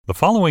The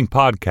following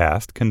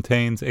podcast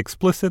contains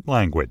explicit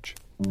language.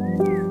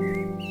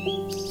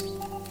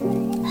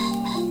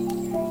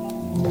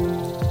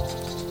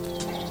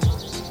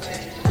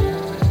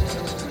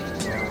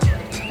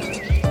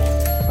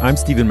 I'm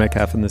Stephen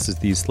Metcalf, and this is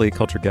the Slate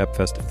Culture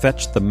Gabfest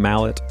Fetch the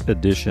Mallet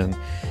edition.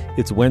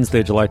 It's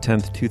Wednesday, July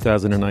 10th,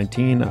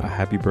 2019.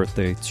 Happy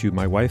birthday to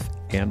my wife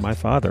and my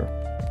father.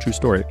 True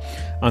story.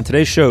 On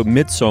today's show,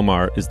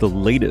 Midsommar is the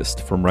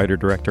latest from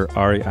writer-director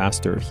Ari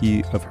Aster,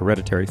 he of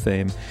Hereditary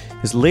fame.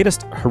 His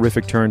latest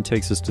horrific turn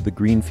takes us to the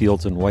green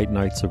fields and white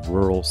nights of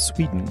rural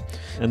Sweden.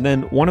 And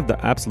then one of the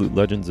absolute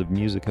legends of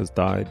music has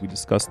died. We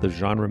discuss the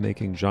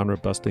genre-making,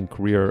 genre-busting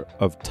career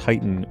of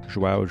Titan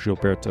João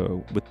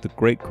Gilberto with the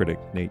great critic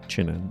Nate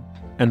Chinen.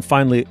 And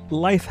finally,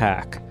 Life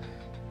Hack.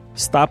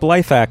 Stop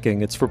life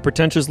hacking. It's for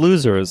pretentious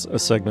losers, a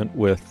segment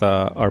with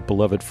our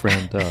beloved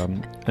friend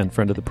and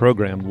friend of the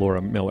program, Laura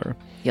Miller.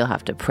 You'll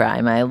have to pry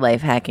my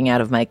life hacking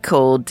out of my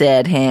cold,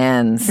 dead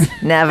hands.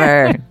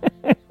 Never.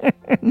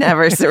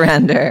 Never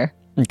surrender.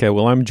 Okay,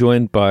 well, I'm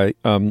joined by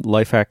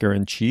life hacker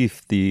in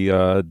chief,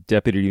 the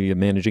deputy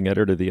managing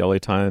editor of the LA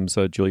Times,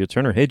 Julia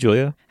Turner. Hey,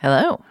 Julia.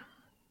 Hello.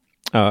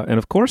 And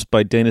of course,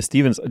 by Dana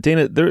Stevens.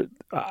 Dana,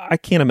 I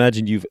can't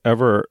imagine you've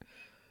ever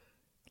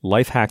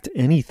life hacked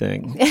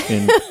anything.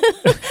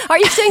 Are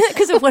you saying that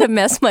because of what a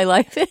mess my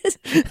life is?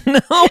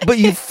 No, but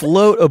you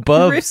float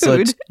above Rude.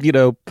 such,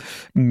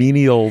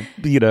 menial,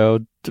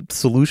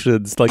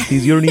 solutions like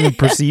these. You don't even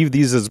perceive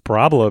these as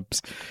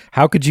problems.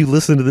 How could you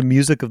listen to the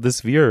music of the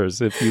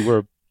Spheres if you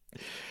were...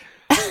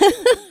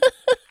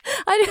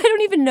 I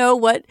don't even know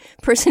what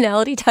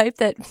personality type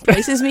that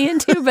places me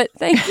into, but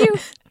thank you.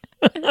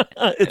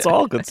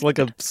 It's like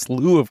a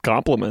slew of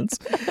compliments.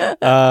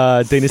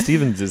 Dana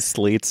Stevens is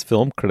Slate's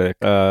film critic.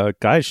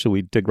 Guys, should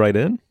we dig right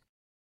in?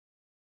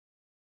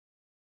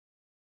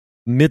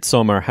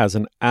 Midsommar has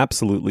an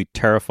absolutely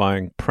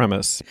terrifying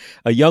premise.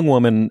 A young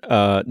woman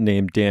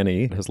named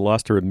Dani has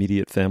lost her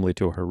immediate family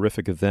to a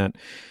horrific event.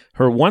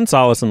 Her one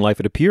solace in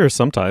life, it appears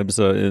sometimes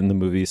in the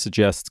movie,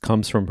 suggests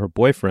comes from her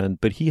boyfriend,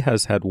 but he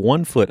has had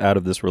one foot out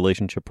of this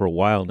relationship for a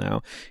while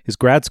now. His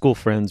grad school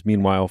friends,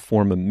 meanwhile,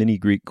 form a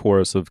mini-Greek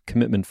chorus of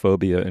commitment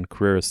phobia and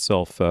careerist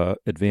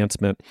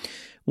self-advancement.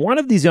 One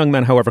of these young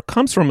men, however,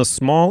 comes from a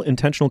small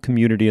intentional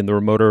community in the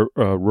remoter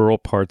rural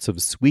parts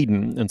of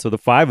Sweden. And so the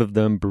five of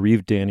them,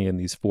 bereaved Dani and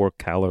these four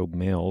callow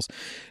males,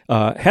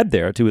 head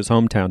there to his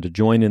hometown to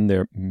join in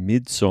their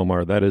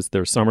Midsommar, that is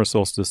their summer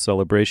solstice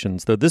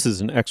celebrations, though this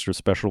is an extra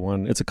special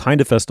one. It's a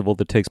kind of festival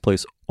that takes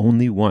place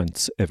only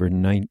once every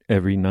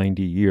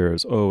 90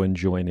 years. Oh, and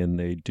join in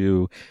they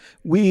do.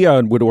 We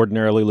would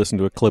ordinarily listen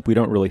to a clip. We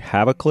don't really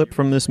have a clip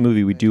from this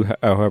movie. We do,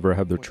 however,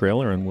 have their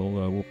trailer, and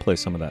we'll play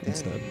some of that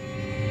instead.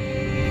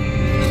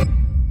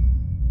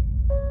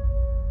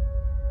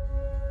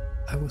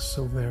 I was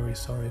so very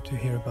sorry to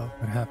hear about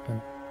what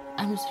happened.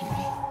 I'm sorry.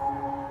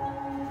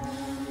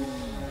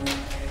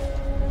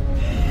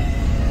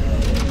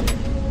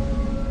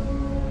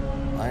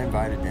 I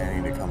invited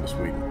Dani to come to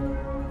Sweden.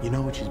 You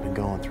know what she's been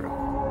going through.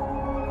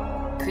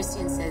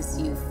 Christian says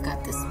you've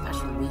got this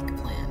special week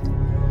planned.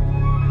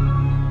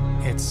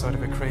 It's sort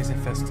of a crazy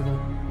festival.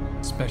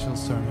 Special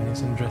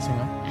ceremonies and dressing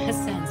up. That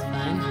sounds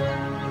fun.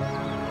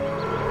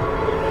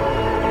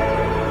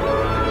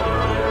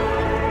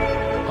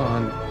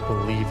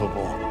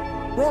 Unbelievable.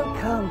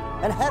 Welcome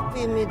and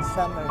happy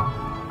midsummer.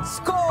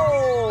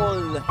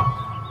 Skål!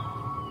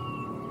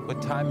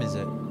 What time is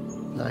it?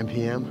 9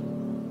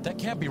 p.m. That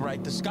can't be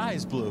right. The sky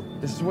is blue.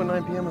 This is what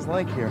 9 p.m. is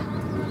like here.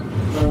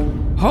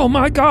 Oh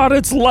my God,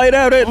 it's light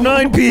out at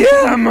 9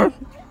 p.m.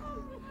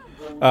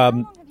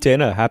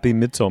 Dana, happy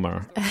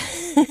Midsommar.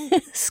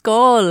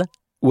 Skål.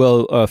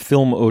 Well,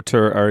 film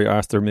auteur Ari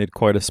Aster made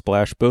quite a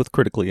splash, both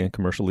critically and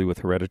commercially, with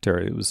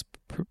Hereditary. It was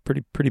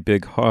pretty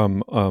big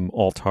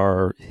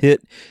alt-horror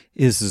hit.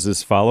 Is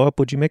this follow-up?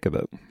 What'd you make of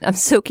it? I'm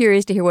so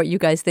curious to hear what you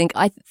guys think.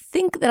 I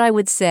think that I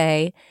would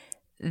say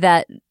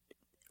that,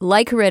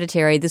 like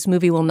Hereditary, this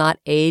movie will not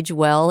age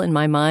well in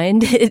my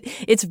mind.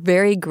 It's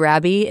very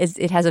grabby.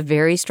 It has a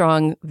very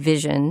strong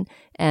vision.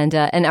 And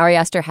Ari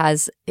Aster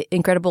has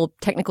incredible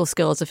technical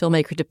skill as a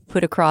filmmaker to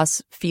put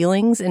across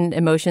feelings and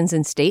emotions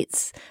and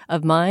states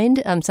of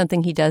mind,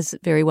 something he does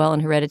very well in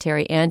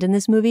Hereditary and in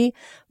this movie.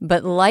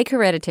 But like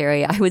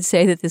Hereditary, I would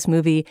say that this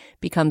movie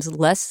becomes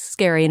less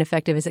scary and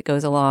effective as it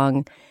goes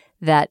along,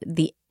 that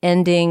the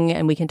ending,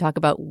 and we can talk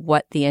about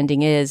what the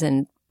ending is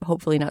and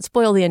hopefully not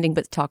spoil the ending,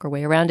 but talk our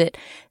way around it.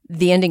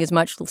 The ending is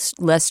much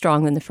less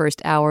strong than the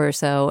first hour or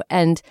so.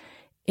 And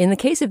in the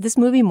case of this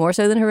movie, more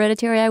so than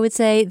Hereditary, I would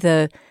say,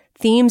 the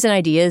themes and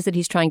ideas that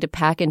he's trying to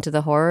pack into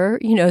the horror,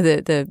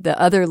 the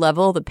other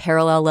level, the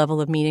parallel level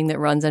of meaning that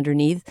runs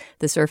underneath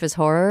the surface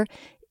horror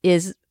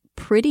is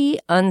pretty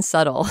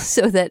unsubtle,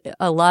 so that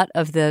a lot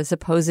of the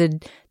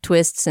supposed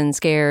twists and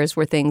scares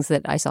were things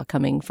that I saw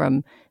coming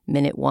from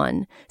minute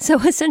one. So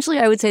essentially,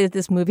 I would say that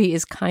this movie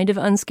is kind of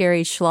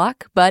unscary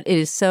schlock, but it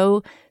is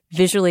so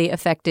visually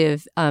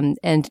effective.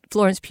 And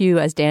Florence Pugh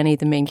as Danny,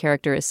 the main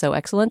character, is so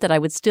excellent that I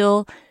would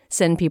still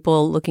send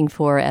people looking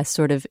for a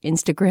sort of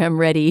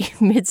Instagram-ready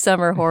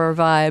midsummer horror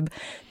vibe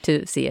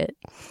to see it.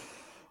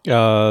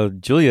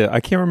 Julia, I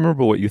can't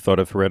remember what you thought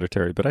of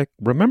Hereditary, but I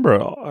remember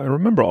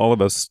all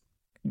of us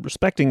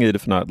respecting it,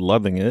 if not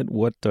loving it.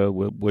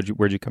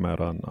 Where'd you come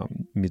out on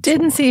Midsommar?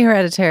 Didn't see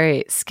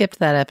Hereditary. Skipped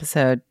that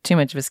episode. Too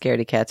much of a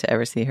scaredy cat to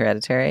ever see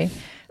Hereditary.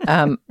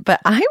 But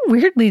I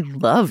weirdly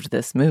loved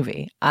this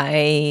movie.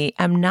 I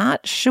am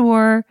not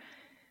sure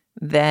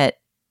that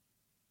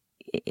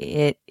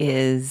it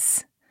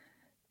is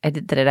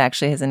that it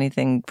actually has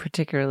anything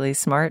particularly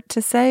smart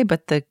to say,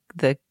 but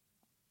the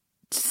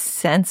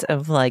sense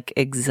of like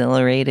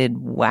exhilarated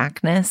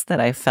whackness that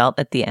I felt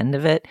at the end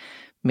of it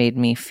made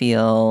me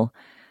feel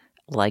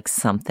like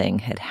something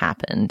had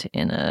happened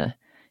in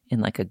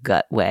like a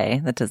gut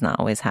way that does not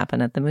always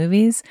happen at the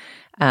movies.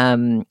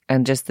 And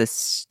just the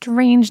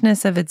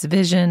strangeness of its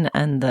vision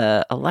and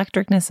the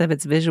electricness of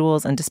its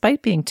visuals. And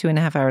despite being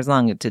 2.5 hours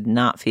long, it did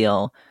not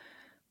feel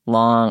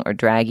long or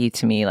draggy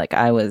to me. Like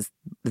I was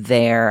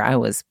there. I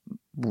was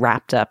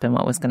wrapped up in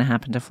what was going to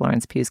happen to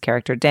Florence Pugh's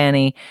character,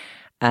 Danny.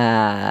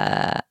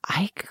 I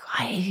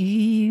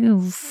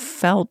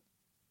felt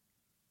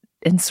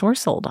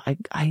ensorcelled.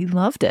 I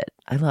loved it.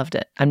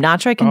 I'm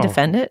not sure I can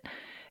defend it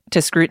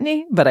to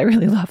scrutiny, but I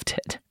really loved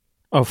it.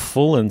 A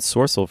full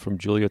ensorcel from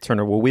Julia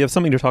Turner. Well, we have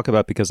something to talk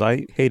about because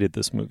I hated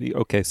this movie.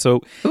 Okay,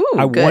 so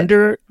I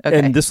wonder,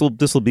 and this will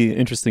be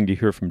interesting to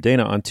hear from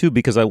Dana on too,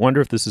 because I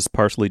wonder if this is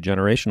partially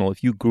generational.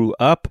 If you grew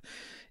up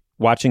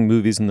watching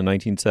movies in the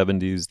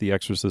 1970s, The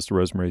Exorcist,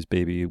 Rosemary's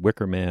Baby,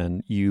 Wicker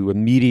Man, you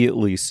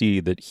immediately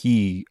see that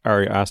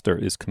Ari Aster,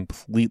 is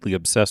completely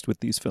obsessed with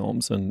these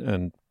films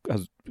and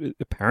has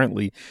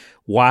apparently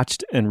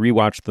watched and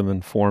rewatched them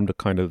and formed a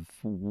kind of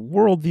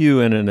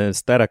worldview and an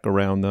aesthetic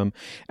around them.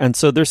 And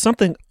so there's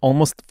something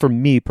almost, for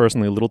me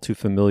personally, a little too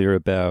familiar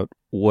about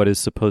what is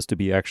supposed to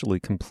be actually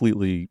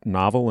completely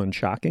novel and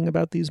shocking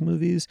about these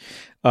movies.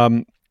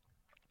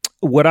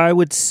 What I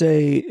would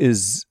say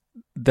is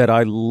that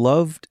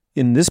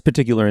in this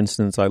particular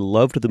instance, I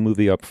loved the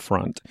movie up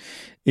front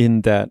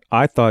in that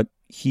I thought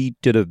he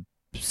did a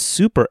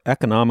super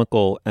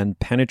economical and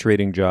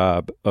penetrating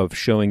job of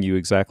showing you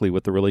exactly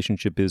what the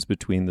relationship is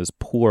between this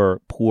poor,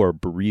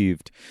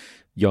 bereaved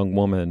young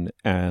woman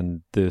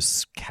and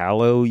this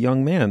callow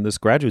young man, this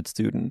graduate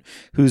student,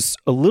 who's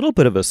a little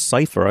bit of a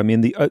cipher. I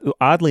mean,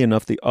 oddly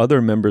enough, the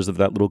other members of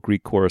that little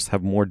Greek chorus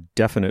have more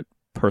definite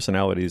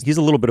personalities. He's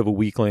a little bit of a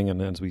weakling,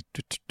 and as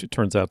it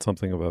turns out,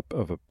 something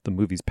of the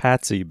movie's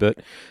patsy. But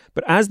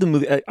as the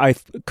movie, I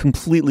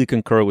completely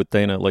concur with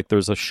Dana. Like,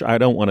 there's I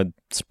don't want to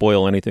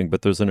spoil anything,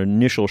 but there's an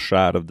initial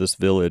shot of this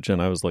village,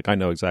 and I was like, I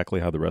know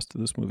exactly how the rest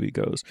of this movie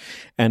goes,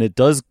 and it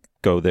does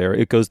go there.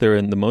 It goes there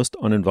in the most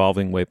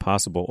uninvolving way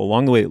possible.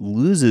 Along the way, it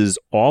loses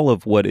all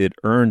of what it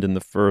earned in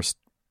the first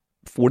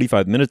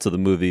 45 minutes of the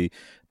movie.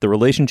 The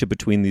relationship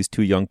between these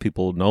two young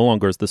people no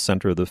longer is the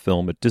center of the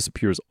film. It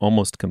disappears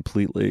almost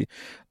completely.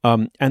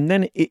 And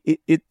then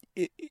it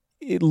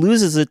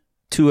loses it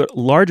to a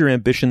larger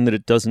ambition that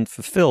it doesn't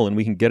fulfill. And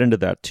we can get into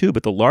that too.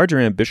 But the larger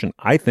ambition,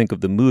 I think,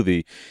 of the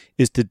movie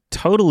is to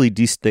totally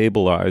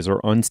destabilize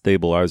or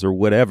unstabilize or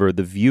whatever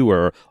the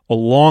viewer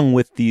along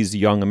with these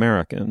young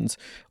Americans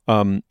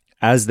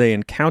as they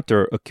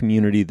encounter a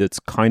community that's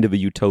kind of a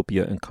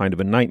utopia and kind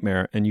of a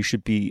nightmare. And you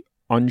should be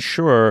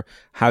unsure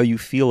how you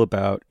feel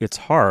about its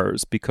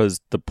horrors, because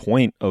the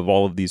point of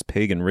all of these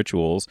pagan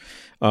rituals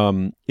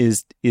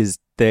is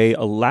they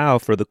allow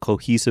for the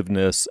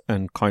cohesiveness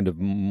and kind of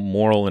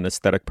moral and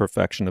aesthetic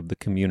perfection of the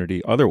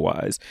community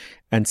otherwise.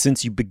 And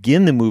since you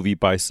begin the movie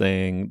by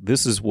saying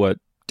this is what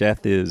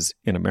death is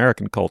in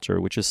American culture,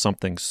 which is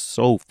something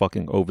so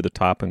fucking over the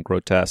top and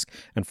grotesque,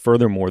 and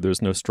furthermore,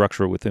 there's no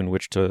structure within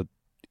which to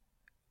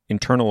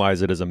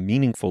internalize it as a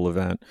meaningful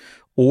event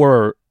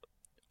or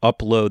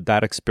upload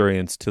that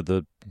experience to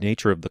the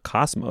nature of the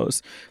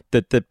cosmos,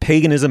 that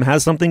paganism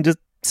has something to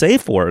say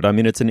for it. I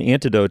mean, it's an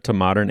antidote to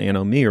modern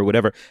anomie or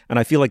whatever. And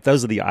I feel like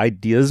those are the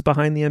ideas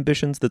behind the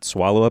ambitions that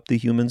swallow up the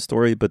human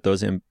story. But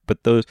those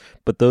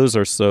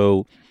are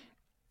so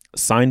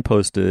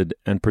signposted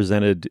and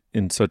presented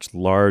in such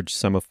large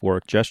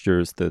semaphoric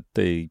gestures that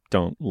they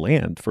don't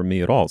land for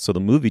me at all. So the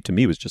movie to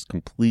me was just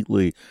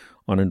completely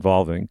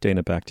uninvolving.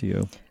 Dana, back to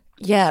you.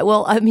 Yeah,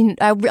 well, I mean,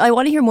 I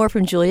want to hear more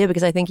from Julia,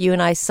 because I think you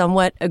and I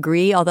somewhat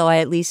agree, although I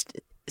at least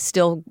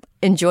still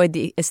enjoyed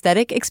the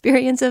aesthetic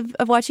experience of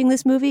watching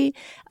this movie.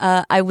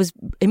 I was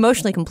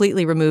emotionally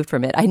completely removed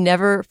from it. I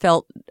never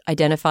felt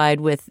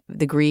identified with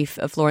the grief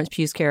of Florence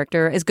Pugh's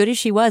character. As good as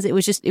she was, it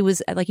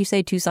was, like you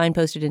say, too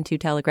signposted and too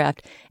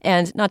telegraphed.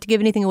 And not to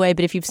give anything away,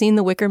 but if you've seen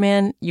The Wicker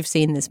Man, you've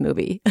seen this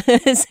movie,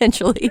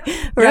 essentially,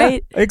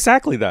 right? Yeah,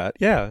 exactly that,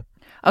 yeah.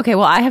 Okay,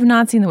 well, I have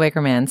not seen The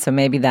Wicker Man, so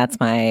maybe that's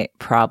my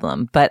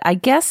problem. But I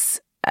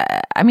guess,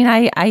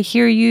 I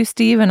hear you,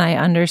 Steve, and I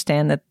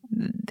understand that.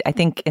 I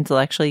think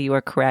intellectually you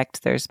are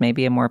correct. There's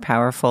maybe a more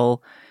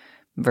powerful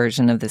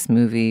version of this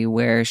movie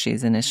where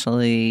she's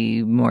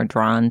initially more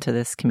drawn to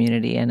this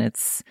community and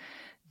its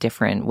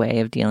different way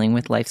of dealing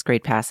with life's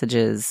great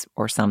passages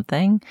or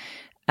something.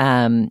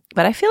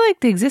 But I feel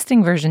like the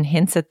existing version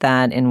hints at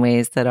that in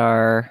ways that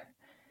are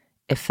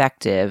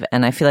effective.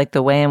 And I feel like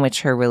the way in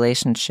which her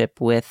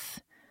relationship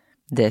with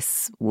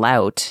this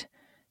lout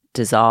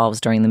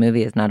dissolves during the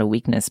movie is not a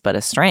weakness, but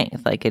a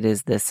strength. Like it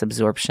is this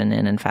absorption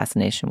in and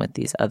fascination with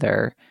these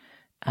other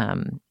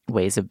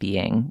ways of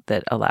being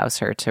that allows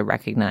her to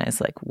recognize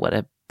like what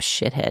a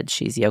shithead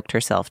she's yoked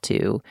herself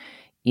to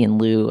in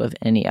lieu of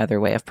any other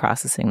way of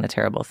processing the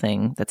terrible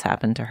thing that's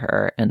happened to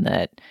her, and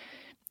that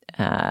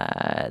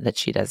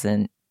she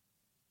doesn't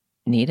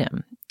need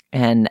him.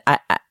 And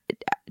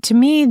to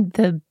me,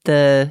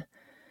 the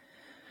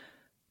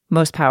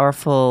most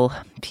powerful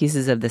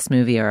pieces of this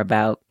movie are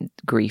about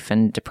grief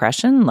and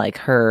depression, like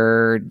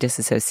her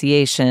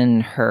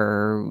disassociation,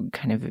 her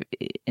kind of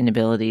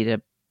inability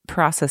to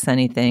process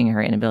anything,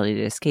 her inability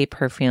to escape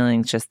her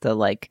feelings, just the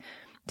like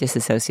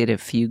disassociative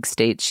fugue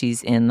state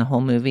she's in the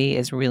whole movie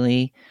is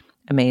really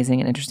amazing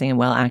and interesting and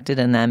well acted.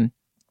 And then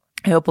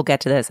I hope we'll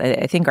get to this.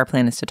 I think our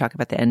plan is to talk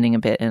about the ending a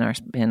bit in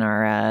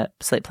our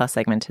Slate Plus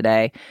segment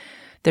today.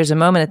 There's a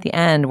moment at the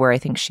end where I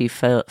think she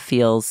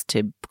feels,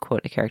 to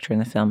quote a character in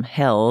the film,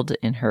 held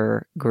in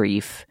her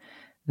grief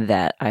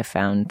that I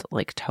found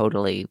like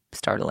totally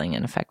startling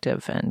and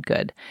effective and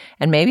good.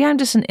 And maybe I'm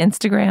just an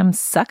Instagram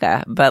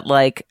sucker, but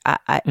like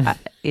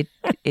it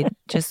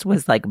just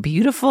was like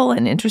beautiful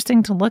and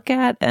interesting to look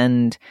at,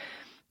 and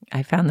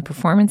I found the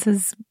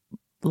performances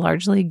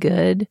largely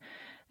good.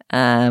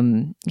 I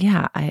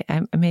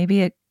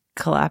maybe it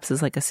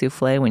collapses like a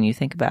souffle when you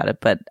think about it,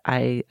 but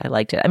I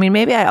liked it. I mean,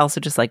 maybe I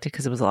also just liked it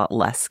because it was a lot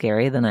less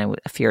scary than I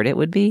feared it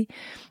would be.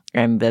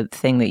 And the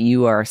thing that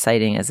you are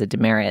citing as a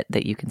demerit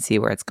that you can see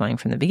where it's going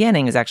from the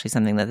beginning is actually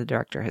something that the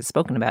director has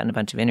spoken about in a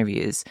bunch of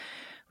interviews,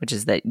 which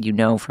is that you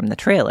know from the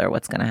trailer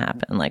what's going to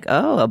happen. Like,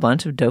 oh, a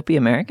bunch of dopey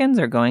Americans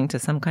are going to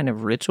some kind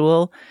of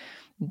ritual,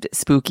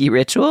 spooky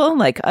ritual.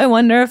 Like, I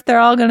wonder if they're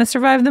all going to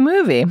survive the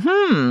movie.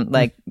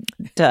 Like,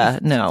 duh,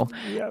 no.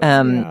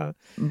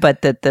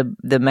 But that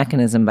the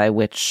mechanism by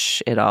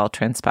which it all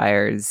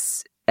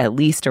transpires, at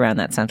least around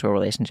that central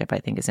relationship, I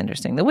think is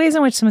interesting. The ways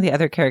in which some of the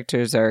other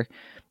characters are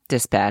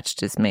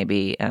dispatched is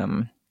maybe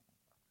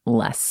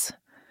less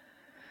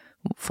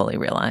fully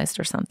realized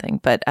or something.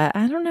 But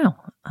I don't know.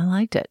 I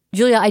liked it.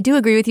 Julia, I do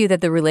agree with you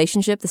that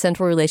the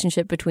central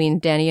relationship between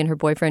Dani and her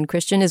boyfriend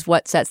Christian is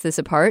what sets this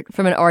apart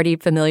from an already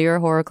familiar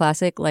horror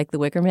classic like The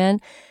Wicker Man.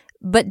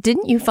 But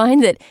didn't you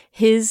find that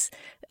his,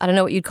 I don't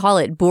know what you'd call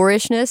it,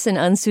 boorishness and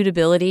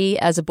unsuitability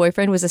as a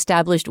boyfriend was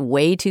established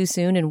way too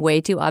soon and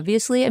way too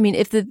obviously? I mean,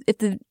 if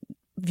the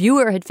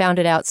viewer had found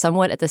it out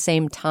somewhat at the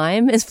same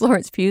time as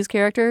Florence Pugh's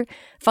character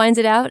finds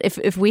it out,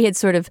 if we had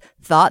sort of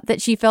thought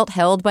that she felt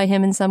held by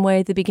him in some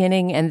way at the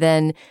beginning and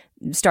then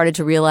started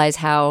to realize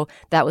how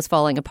that was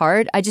falling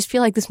apart, I just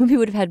feel like this movie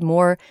would have had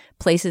more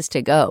places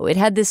to go. It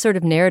had this sort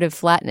of narrative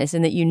flatness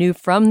in that you knew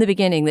from the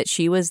beginning that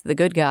she was the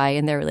good guy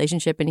in their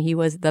relationship and he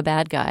was the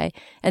bad guy.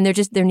 And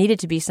there needed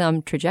to be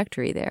some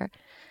trajectory there.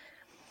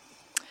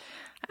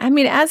 I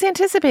mean, as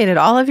anticipated,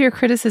 all of your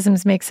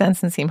criticisms make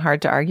sense and seem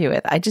hard to argue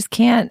with. I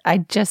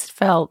just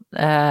felt,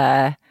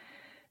 I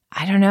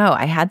don't know.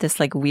 I had this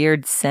like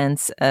weird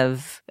sense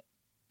of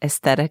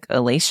aesthetic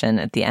elation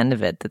at the end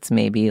of it that's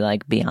maybe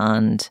like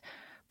beyond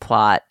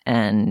plot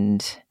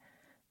and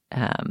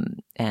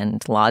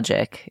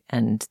logic,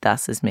 and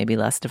thus is maybe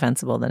less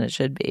defensible than it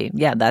should be.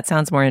 Yeah, that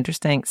sounds more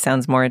interesting.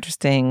 Sounds more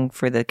interesting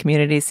for the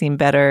community to seem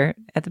better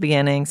at the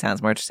beginning.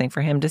 Sounds more interesting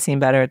for him to seem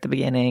better at the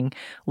beginning.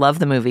 Love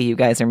the movie you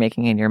guys are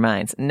making in your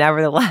minds.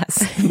 Nevertheless,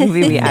 the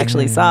movie we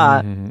actually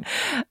saw,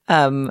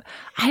 I don't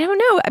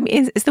know. I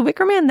mean, is The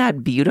Wicker Man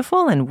that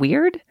beautiful and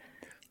weird?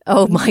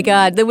 Oh my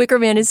God, The Wicker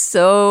Man is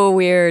so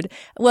weird.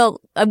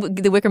 Well,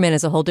 The Wicker Man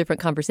is a whole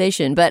different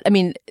conversation, but I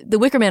mean, The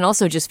Wicker Man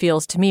also just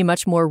feels to me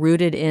much more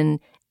rooted in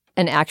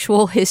an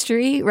actual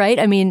history, right?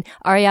 I mean,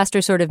 Ari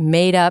Aster sort of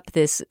made up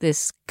this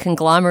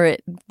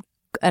conglomerate,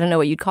 I don't know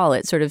what you'd call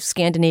it, sort of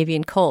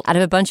Scandinavian cult out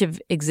of a bunch of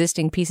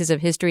existing pieces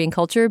of history and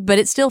culture, but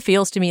it still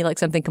feels to me like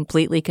something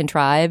completely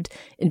contrived,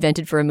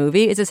 invented for a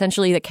movie. It's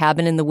essentially the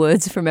cabin in the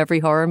woods from every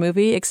horror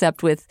movie,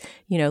 except with,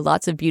 you know,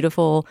 lots of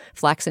beautiful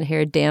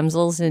flaxen-haired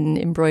damsels in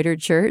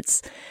embroidered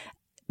shirts.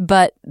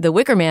 But The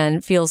Wicker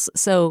Man feels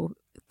so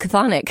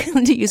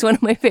chthonic, to use one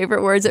of my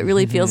favorite words. It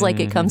really feels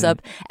like it comes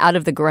up out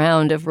of the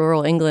ground of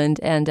rural England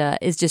and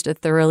is just a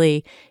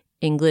thoroughly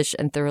English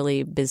and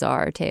thoroughly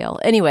bizarre tale.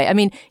 Anyway, I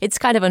mean, it's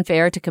kind of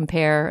unfair to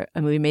compare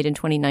a movie made in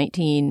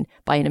 2019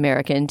 by an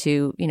American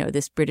to, you know,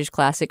 this British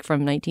classic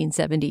from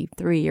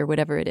 1973 or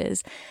whatever it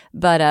is.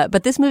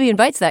 But this movie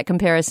invites that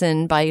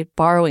comparison by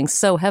borrowing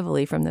so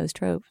heavily from those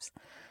tropes.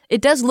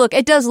 It does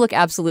look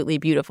absolutely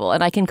beautiful,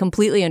 and I can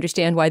completely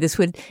understand why this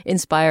would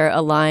inspire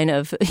a line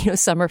of, you know,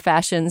 summer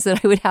fashions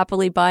that I would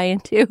happily buy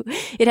into.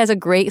 It has a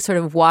great sort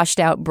of washed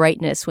out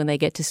brightness when they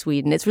get to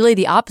Sweden. It's really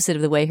the opposite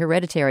of the way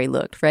Hereditary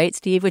looked, right,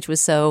 Steve? Which was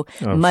so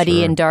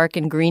muddy and dark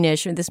and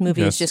greenish. And this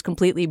movie is just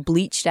completely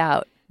bleached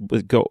out.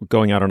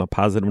 Going out on a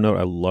positive note,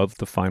 I love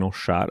the final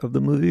shot of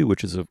the movie,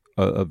 which is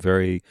a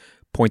very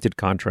pointed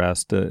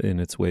contrast in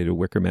its way to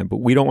Wicker Man. But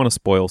we don't want to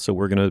spoil, so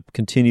we're going to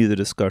continue the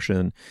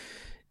discussion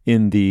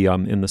in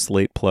the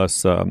Slate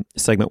Plus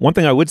segment. One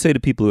thing I would say to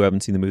people who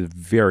haven't seen the movie, is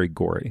very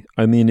gory.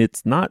 I mean,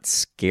 it's not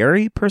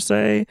scary per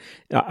se.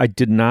 I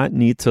did not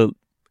need to,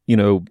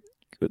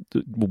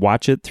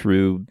 watch it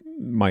through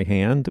my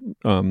hand,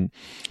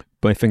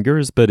 my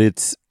fingers, but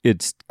it's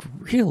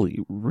really,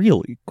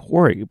 really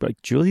gory.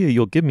 Like, Julia,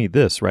 you'll give me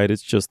this, right?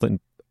 It's just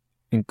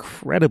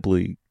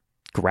incredibly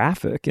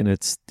graphic, and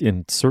it's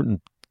in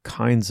certain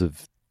kinds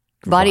of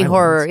body violence.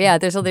 Horror. Yeah,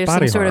 there's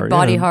some sort of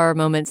body yeah. horror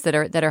moments that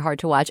are hard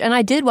to watch. And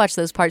I did watch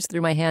those parts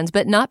through my hands,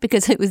 but not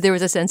because there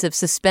was a sense of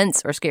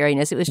suspense or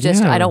scariness. It was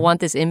just, I don't want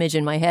this image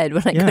in my head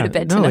when I go to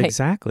bed tonight. No,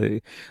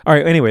 exactly. All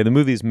right, anyway, the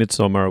movie's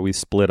Midsommar. We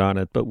split on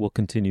it, but we'll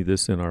continue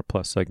this in our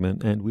Plus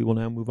segment, and we will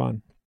now move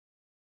on.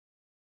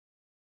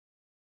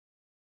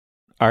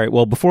 All right,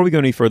 well, before we go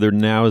any further,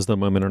 now is the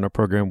moment in our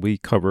program we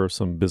cover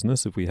some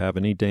business, if we have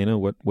any. Dana,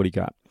 what do you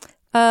got?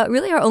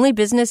 Really, our only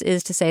business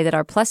is to say that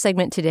our Plus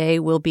segment today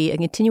will be a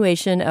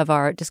continuation of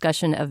our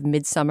discussion of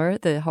Midsommar,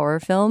 the horror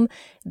film,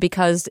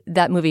 because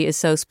that movie is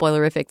so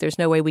spoilerific. There's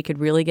no way we could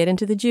really get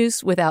into the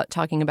juice without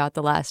talking about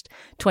the last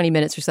 20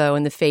 minutes or so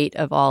and the fate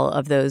of all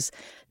of those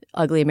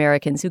ugly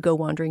Americans who go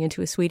wandering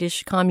into a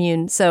Swedish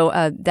commune.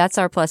 So that's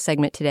our Plus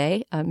segment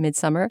today,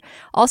 Midsommar.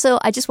 Also,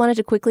 I just wanted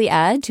to quickly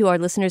add to our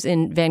listeners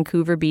in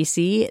Vancouver,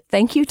 BC,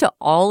 thank you to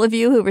all of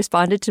you who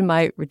responded to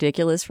my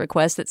ridiculous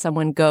request that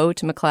someone go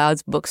to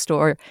McLeod's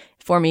bookstore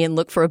for me and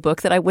look for a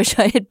book that I wish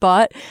I had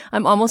bought.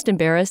 I'm almost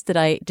embarrassed that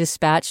I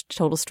dispatched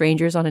total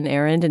strangers on an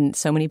errand and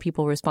so many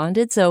people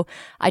responded. So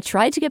I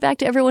tried to get back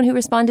to everyone who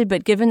responded,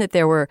 but given that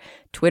there were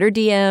Twitter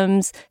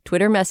DMs,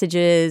 Twitter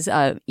messages,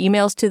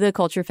 emails to the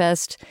Culture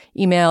Fest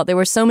email, there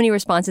were so many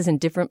responses in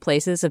different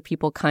places of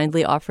people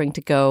kindly offering to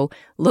go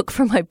look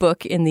for my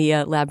book in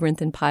the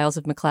labyrinthine piles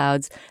of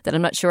McLeod's that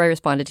I'm not sure I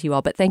responded to you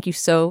all, but thank you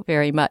so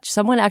very much.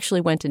 Someone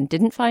actually went and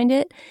didn't find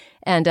it.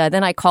 And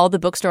then I called the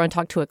bookstore and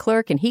talked to a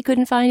clerk, and he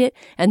couldn't find it.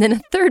 And then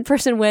a third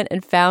person went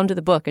and found the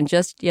book and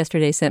just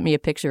yesterday sent me a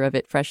picture of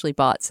it freshly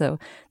bought. So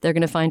they're going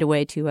to find a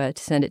way to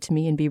send it to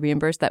me and be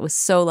reimbursed. That was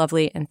so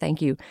lovely. And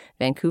thank you,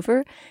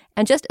 Vancouver.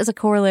 And just as a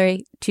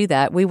corollary to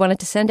that, we wanted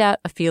to send out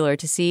a feeler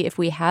to see if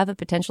we have a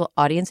potential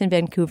audience in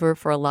Vancouver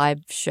for a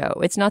live show.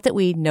 It's not that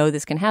we know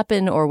this can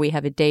happen or we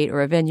have a date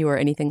or a venue or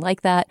anything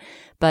like that,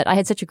 but I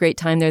had such a great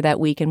time there that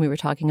week, and we were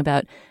talking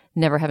about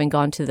never having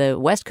gone to the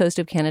west coast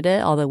of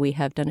Canada, although we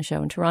have done a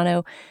show in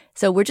Toronto.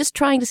 So we're just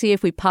trying to see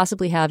if we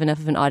possibly have enough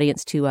of an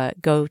audience to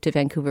go to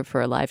Vancouver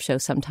for a live show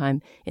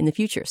sometime in the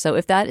future. So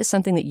if that is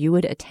something that you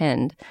would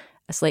attend,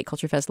 a Slate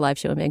Culture Fest live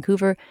show in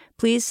Vancouver,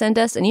 please send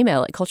us an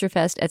email at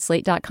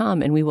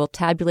culturefest@slate.com, and we will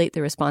tabulate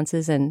the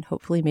responses and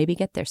hopefully maybe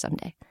get there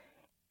someday.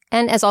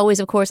 And as always,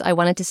 of course, I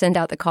wanted to send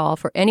out the call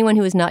for anyone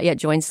who has not yet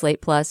joined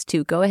Slate Plus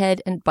to go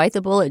ahead and bite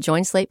the bullet,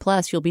 join Slate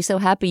Plus. You'll be so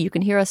happy. You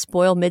can hear us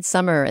spoil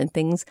Midsommar and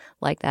things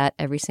like that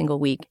every single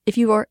week. If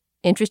you are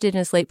interested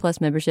in a Slate Plus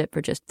membership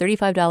for just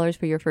 $35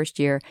 for your first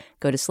year,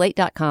 go to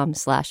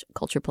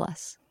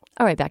slate.com/cultureplus.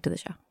 All right, back to the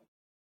show.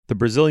 The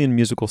Brazilian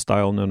musical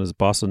style known as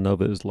bossa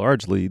nova is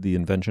largely the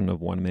invention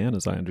of one man,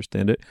 as I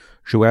understand it,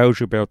 João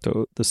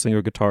Gilberto, the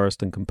singer,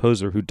 guitarist, and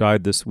composer who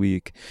died this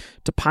week.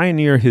 To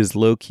pioneer his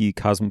low-key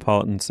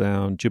cosmopolitan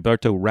sound,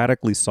 Gilberto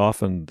radically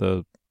softened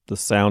the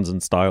sounds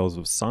and styles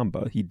of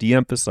samba. He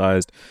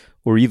de-emphasized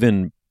or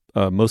even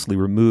mostly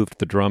removed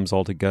the drums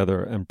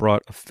altogether and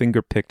brought a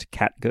finger-picked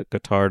catgut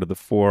guitar to the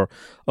fore,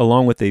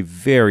 along with a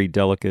very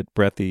delicate,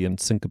 breathy, and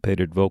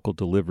syncopated vocal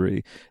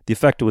delivery. The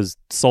effect was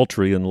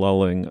sultry and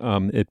lulling.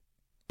 It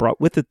brought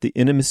with it the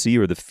intimacy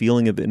or the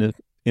feeling of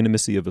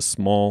intimacy of a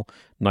small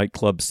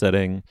nightclub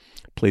setting,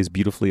 plays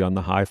beautifully on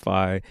the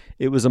hi-fi.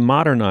 It was a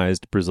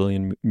modernized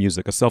Brazilian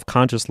music, a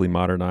self-consciously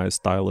modernized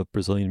style of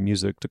Brazilian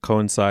music to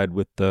coincide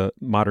with the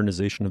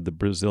modernization of the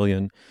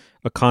Brazilian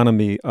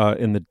economy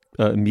in the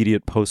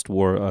immediate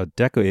post-war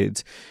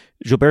decades.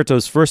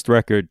 Gilberto's first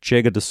record,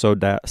 Chega de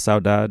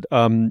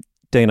Saudade.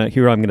 Dana,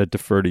 here I'm going to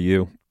defer to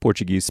you,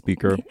 Portuguese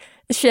speaker.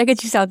 Chega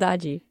de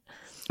Saudade.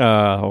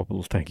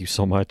 Well, thank you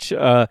so much.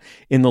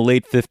 In the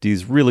late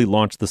 50s, really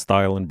launched the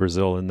style in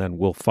Brazil, and then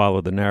we'll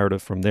follow the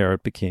narrative from there.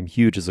 It became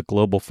huge as a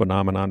global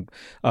phenomenon.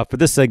 For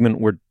this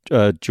segment, we're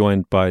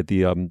joined by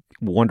the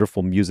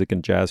wonderful music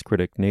and jazz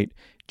critic, Nate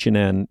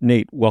Chinen.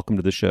 Nate, welcome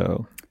to the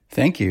show.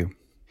 Thank you.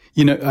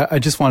 You know, I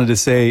just wanted to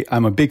say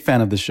I'm a big fan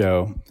of the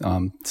show.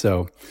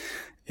 So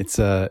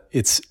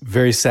it's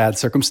very sad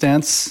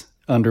circumstance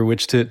under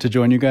which to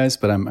join you guys,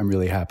 but I'm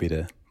really happy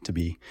to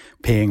be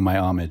paying my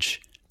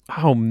homage.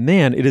 Oh,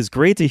 man, it is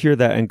great to hear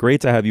that and great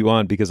to have you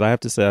on, because I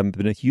have to say I've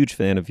been a huge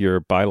fan of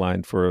your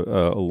byline for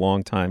a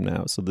long time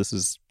now. So this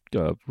is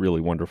really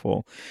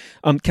wonderful.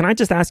 Can I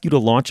just ask you to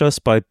launch us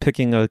by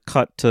picking a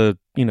cut to,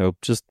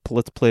 just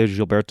let's play a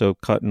Gilberto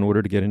cut in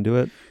order to get into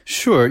it?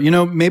 Sure.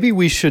 Maybe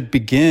we should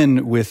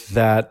begin with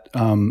that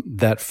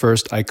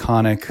first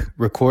iconic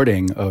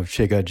recording of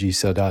Chega de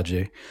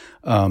Saudade.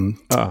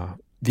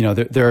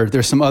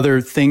 There's some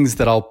other things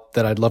that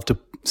I'd love to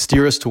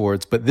steer us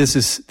towards, but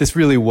this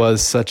really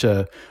was such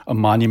a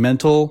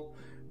monumental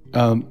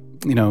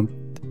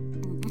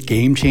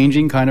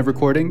game-changing kind of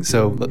recording.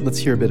 So let's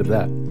hear a bit of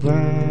that.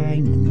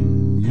 Vai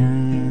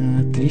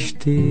minha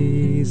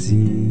tristeza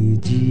e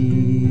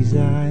diz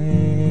a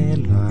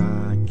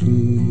ela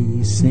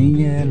que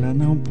sem ela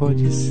não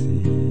pode ser.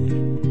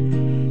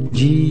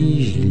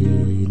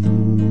 Diz-lhe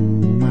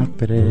numa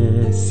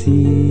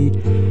prece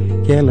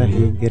que ela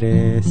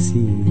regresse,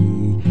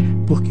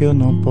 porque eu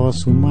não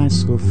posso mais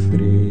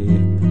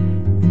sofrer.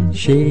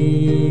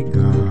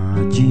 Chega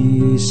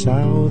de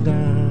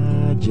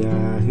saudade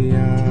a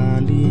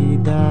realidade.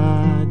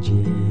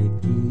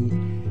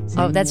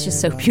 Oh, that's just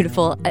so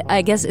beautiful.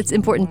 I guess it's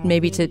important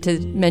maybe to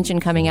mention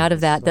coming out of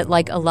that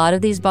like a lot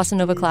of these bossa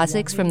nova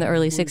classics from the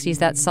early 60s,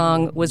 that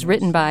song was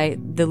written by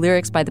the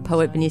lyrics by the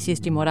poet Vinicius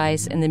de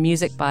Moraes and the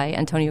music by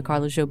Antonio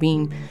Carlos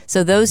Jobim.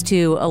 So those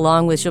two,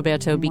 along with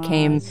Gilberto,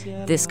 became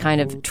this kind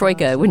of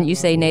troika, wouldn't you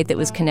say, Nate, that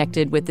was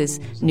connected with this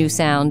new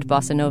sound,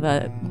 bossa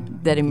nova,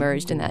 that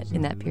emerged in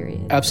that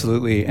period.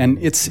 Absolutely. And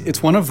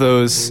it's one of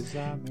those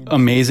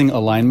amazing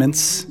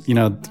alignments,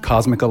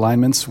 cosmic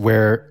alignments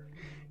where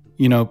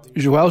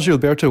João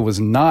Gilberto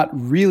was not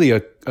really a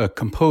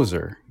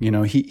composer.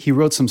 He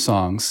wrote some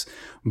songs,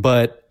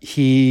 but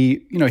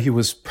he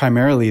was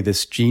primarily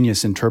this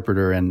genius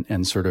interpreter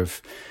and sort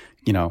of,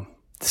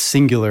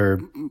 singular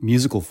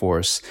musical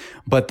force.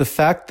 But the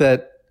fact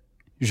that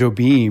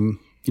Jobim,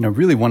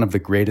 really one of the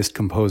greatest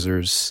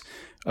composers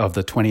of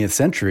the 20th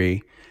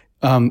century,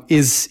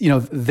 is,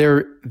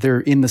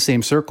 they're in the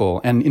same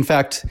circle. And in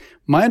fact,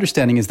 my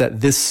understanding is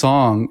that this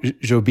song,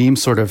 Jobim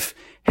sort of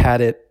had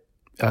it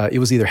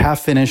was either half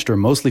finished or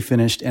mostly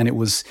finished, and it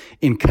was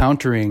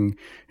encountering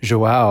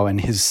João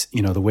and his,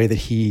 the way that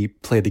he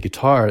played the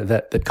guitar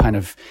that kind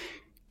of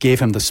gave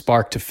him the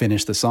spark to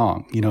finish the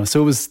song.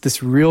 So it was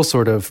this real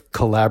sort of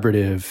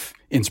collaborative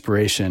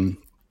inspiration.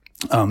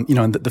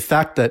 And the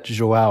fact that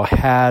João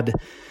had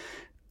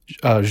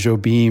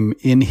Jobim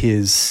in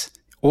his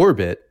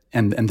orbit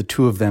and the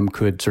two of them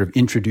could sort of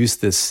introduce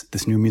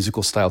this new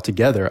musical style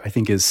together, I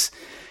think is,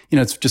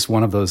 it's just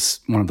one of those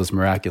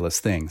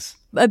miraculous things.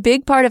 A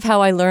big part of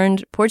how I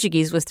learned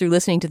Portuguese was through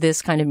listening to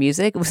this kind of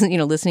music,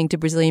 listening to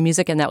Brazilian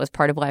music, and that was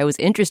part of why I was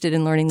interested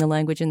in learning the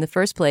language in the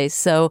first place.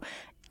 So,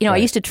 I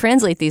used to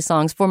translate these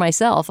songs for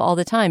myself all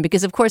the time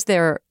because, of course,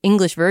 there are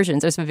English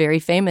versions. There's a very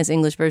famous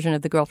English version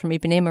of The Girl from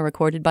Ipanema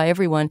recorded by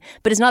everyone,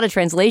 but it's not a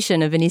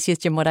translation of Vinicius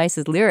de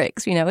Moraes'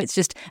 lyrics. It's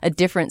just a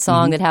different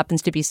song that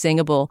happens to be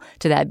singable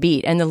to that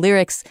beat. And the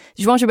lyrics,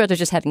 João Gilberto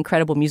just had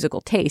incredible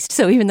musical taste.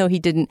 So even though he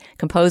didn't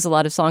compose a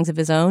lot of songs of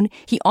his own,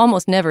 he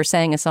almost never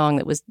sang a song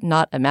that was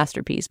not a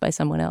masterpiece by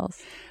someone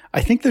else.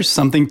 I think there's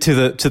something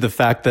to the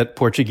fact that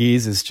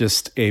Portuguese is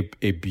just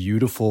a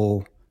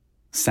beautiful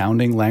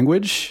sounding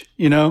language,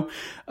 João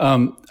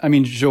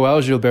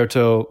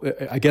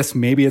Gilberto, I guess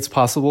maybe it's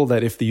possible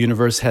that if the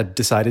universe had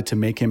decided to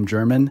make him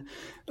German,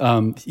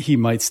 he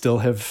might still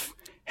have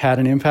had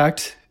an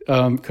impact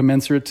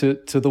commensurate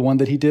to the one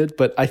that he did.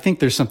 But I think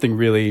there's something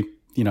really,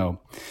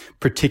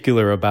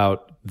 particular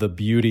about the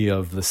beauty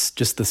of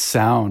just the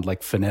sound,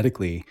 like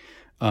phonetically,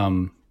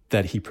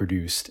 that he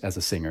produced as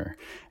a singer.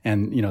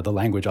 And, the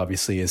language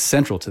obviously is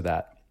central to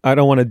that. I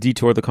don't want to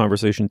detour the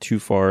conversation too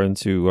far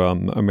into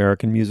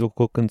American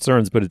musical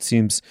concerns, but it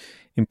seems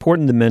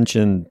important to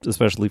mention,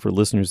 especially for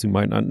listeners who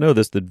might not know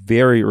this, that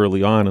very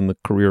early on in the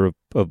career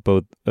of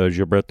both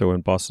Gilberto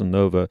and Bossa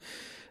Nova,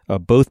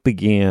 both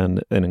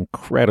began an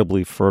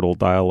incredibly fertile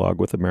dialogue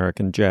with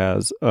American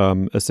jazz.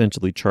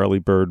 Essentially, Charlie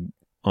Byrd,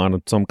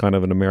 on some kind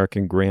of an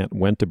American grant,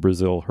 went to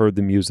Brazil, heard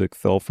the music,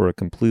 fell for it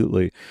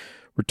completely,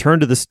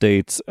 returned to the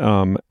States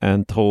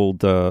and told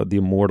the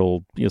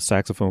immortal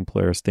saxophone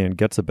player Stan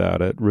Getz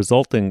about it,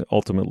 resulting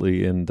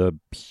ultimately in the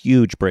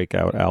huge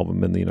breakout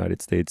album in the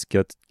United States,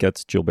 Getz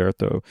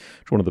Gilberto,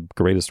 one of the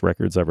greatest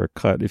records ever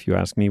cut, if you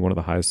ask me, one of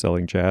the highest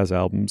selling jazz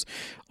albums,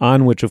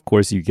 on which, of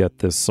course, you get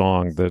this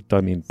song that,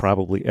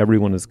 probably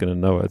everyone is going to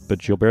know it, but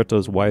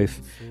Gilberto's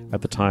wife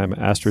at the time,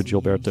 Astrid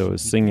Gilberto,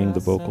 is singing the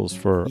vocals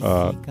for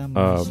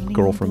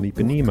Girl from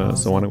Ipanema,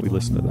 so why don't we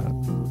listen to that?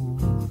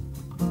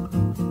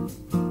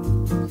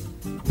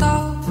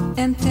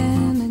 And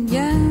tan and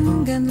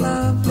young and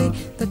lovely,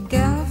 the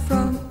girl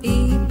from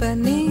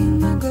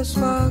Ipanema goes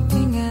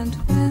walking, and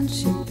when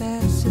she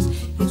passes,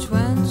 each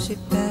one she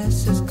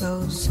passes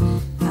goes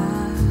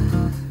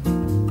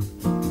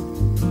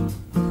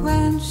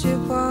When she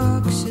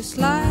walks, she's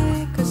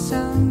like a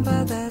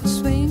samba that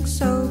swings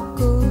so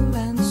cool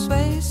and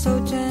sways so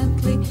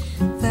gently,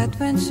 that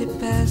when she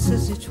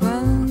passes, each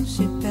one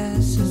she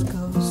passes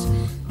goes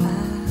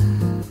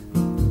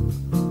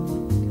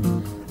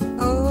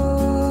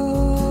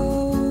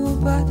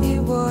But he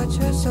watched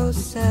her so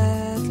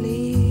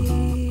sadly.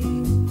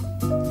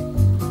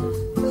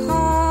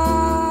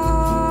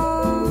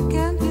 How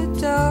can he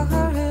tell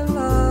her he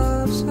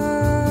loves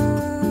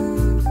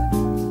her?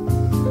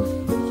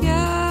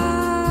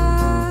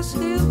 Yes,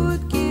 he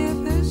would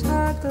give his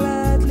heart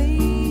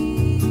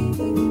gladly.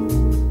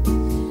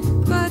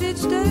 But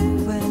each day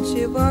when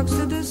she walks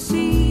to the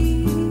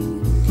sea,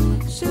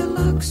 she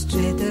looks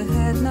straight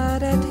ahead,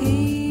 not at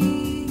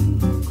him.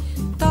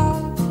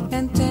 Tall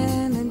and tan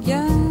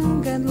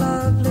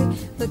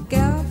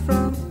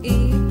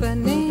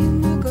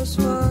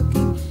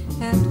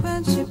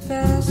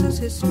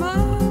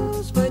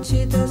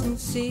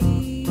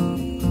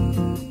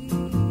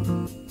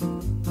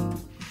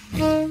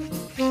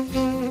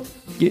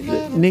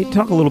Nate,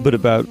 talk a little bit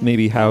about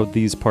maybe how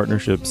these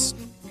partnerships,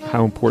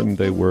 how important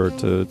they were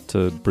to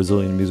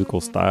Brazilian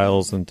musical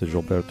styles and to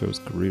Gilberto's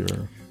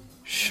career.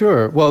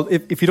 Sure. Well,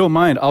 if you don't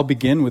mind, I'll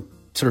begin with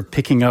sort of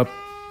picking up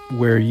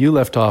where you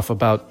left off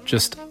about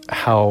just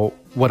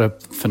what a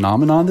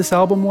phenomenon this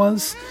album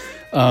was.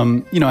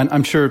 And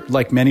I'm sure,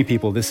 like many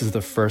people, this is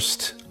the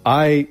first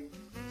I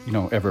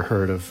ever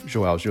heard of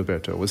João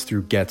Gilberto was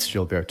through Gets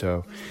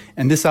Gilberto.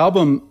 And this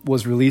album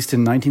was released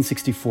in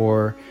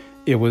 1964.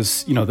 It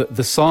was,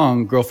 the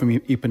song Girl from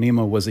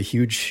Ipanema was a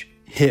huge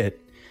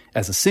hit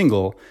as a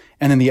single.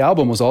 And then the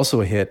album was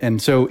also a hit.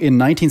 And so in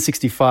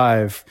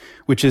 1965,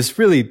 which is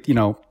really,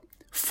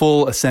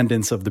 full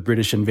ascendance of the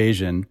British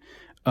invasion,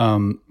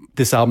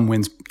 this album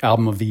wins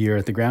Album of the Year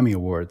at the Grammy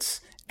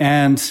Awards.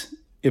 And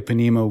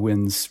Ipanema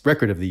wins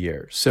Record of the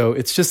Year. So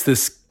it's just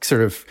this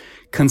sort of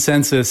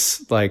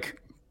consensus,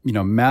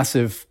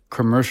 massive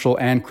commercial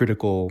and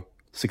critical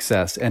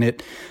success. And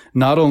it's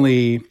not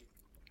only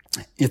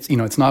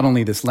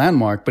this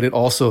landmark, but it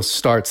also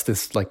starts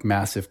this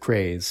massive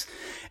craze.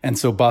 And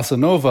so bossa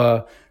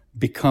nova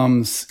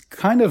becomes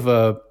kind of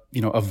a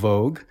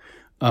vogue,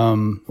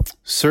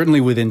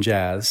 certainly within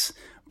jazz,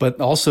 but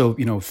also,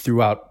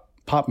 throughout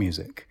pop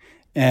music.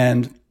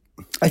 And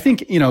I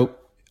think,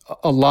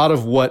 a lot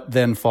of what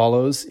then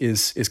follows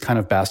is kind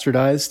of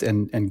bastardized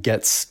and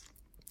gets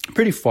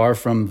pretty far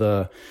from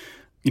the,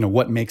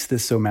 what makes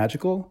this so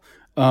magical.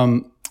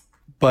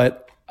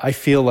 But I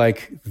feel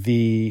like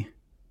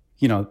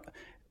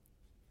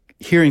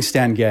hearing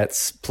Stan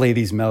Getz play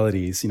these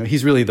melodies,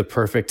 he's really the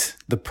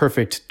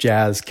perfect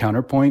jazz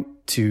counterpoint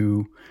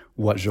to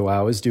what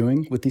João is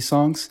doing with these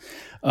songs.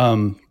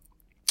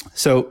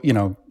 So,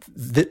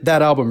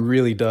 that album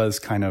really does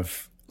kind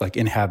of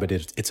inhabit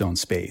its own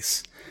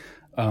space.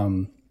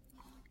 There's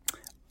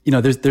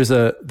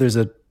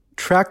a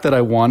track that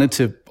I wanted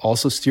to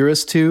also steer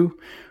us to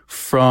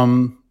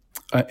from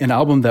an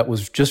album that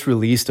was just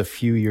released a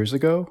few years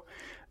ago.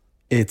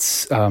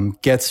 It's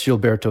Getz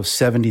Gilberto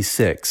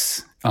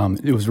 76.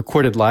 It was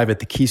recorded live at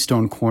the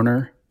Keystone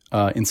Corner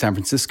in San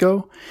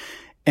Francisco.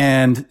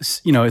 And,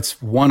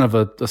 it's one of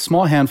a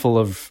small handful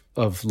of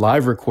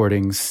live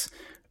recordings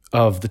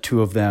of the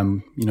two of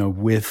them,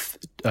 with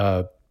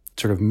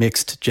sort of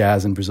mixed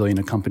jazz and Brazilian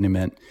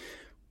accompaniment,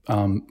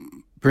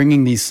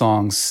 bringing these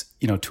songs,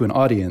 to an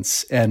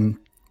audience. And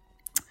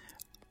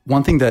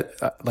one thing that,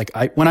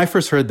 when I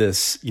first heard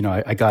this,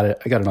 I got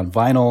it on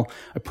vinyl,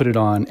 I put it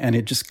on, and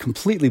it just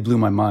completely blew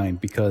my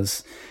mind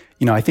because,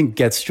 I think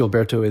Getz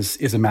Gilberto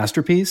is a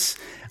masterpiece.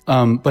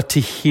 But to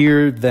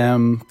hear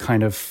them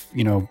kind of,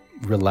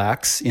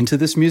 relax into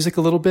this music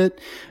a little bit,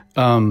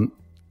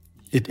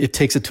 it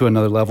takes it to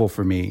another level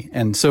for me.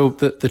 And so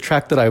the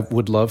track that I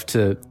would love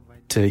to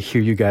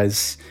hear you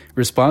guys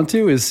respond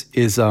to is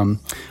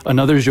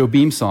another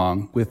Jobim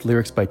song with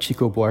lyrics by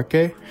Chico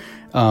Buarque.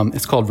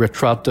 It's called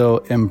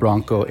Retrato em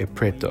Branco e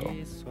Preto.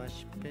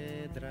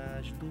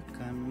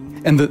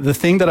 And the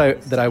thing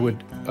that I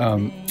would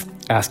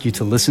ask you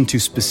to listen to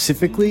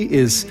specifically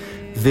is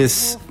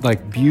this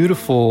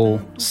beautiful,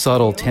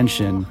 subtle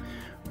tension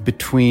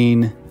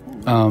between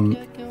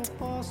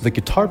the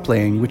guitar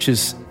playing, which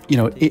is,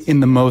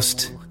 in the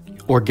most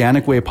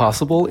organic way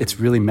possible. It's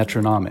really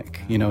metronomic.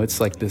 It's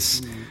like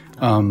this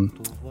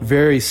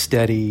very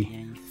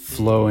steady,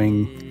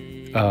 flowing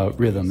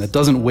rhythm that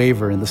doesn't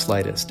waver in the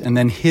slightest. And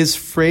then his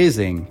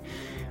phrasing,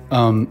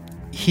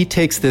 he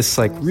takes this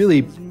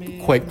really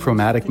quite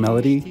chromatic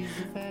melody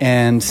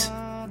and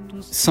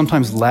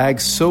sometimes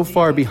lags so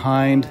far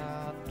behind,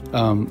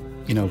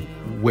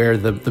 where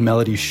the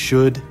melody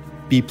should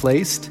be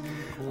placed,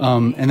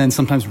 and then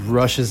sometimes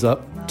rushes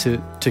up to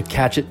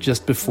catch it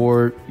just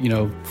before,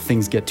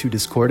 things get too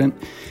discordant.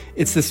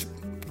 It's this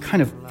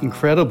kind of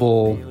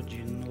incredible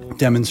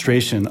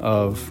demonstration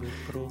of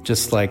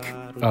just a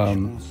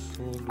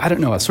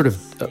sort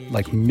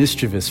of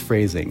mischievous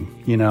phrasing,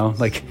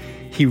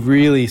 he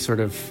really sort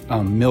of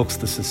milks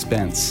the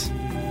suspense.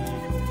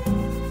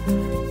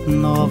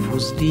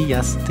 Novos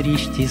dias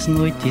tristes,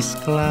 noites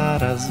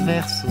claras,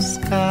 versos,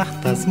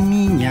 cartas,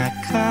 minha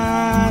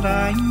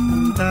cara,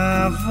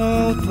 ainda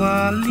volto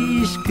a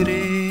lhe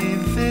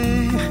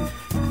escrever,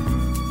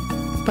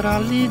 pra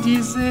lhe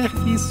dizer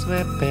que isso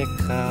é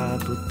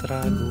pecado,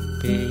 trago o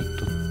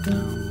peito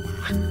tão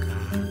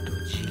marcado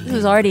de... This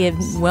was already a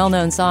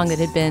well-known song that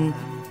had been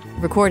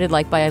recorded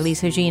by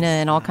Elis Regina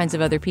and all kinds of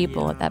other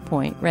people at that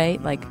point,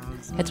 right?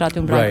 Retrato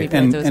em Branco e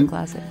Preto is a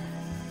classic.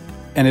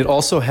 And it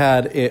also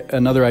had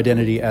another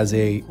identity as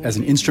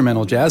an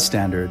instrumental jazz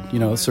standard,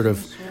 sort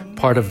of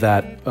part of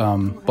that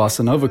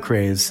bossa nova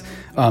craze.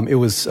 It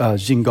was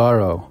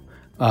Gingaro.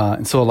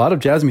 And so a lot of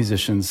jazz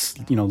musicians,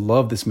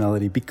 love this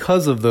melody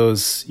because of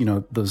those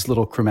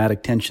little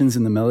chromatic tensions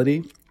in the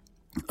melody.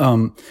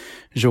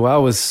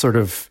 João was sort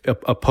of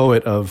a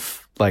poet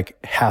of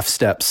half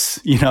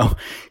steps,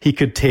 he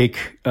could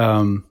take,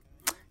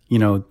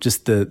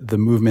 just the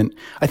movement.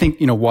 I think,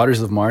 Waters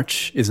of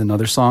March is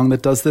another song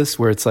that does this,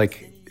 where it's the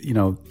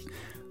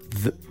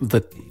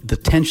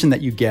tension that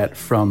you get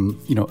from,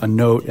 a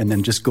note and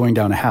then just going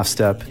down a half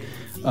step,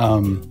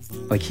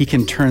 Like he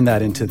can turn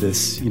that into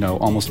this, you know,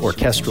 almost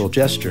orchestral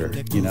gesture,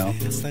 you know.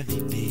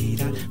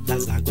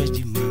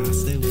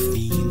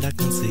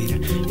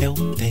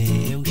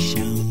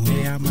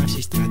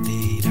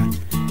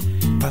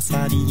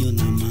 Passarinho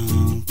na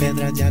mão,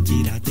 pedra de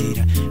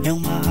atiradeira. É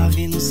uma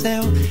ave no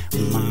céu,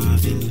 uma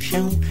ave no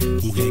chão.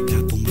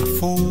 Regato, uma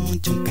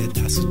fonte,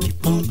 pedaço de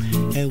pão.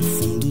 É o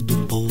fundo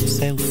do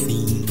poço, é o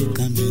fim do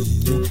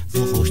caminho.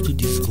 No rosto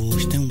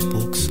desgosto, é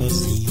pouco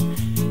sozinho.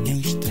 É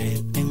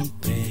estrepe, é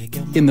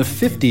prego. In the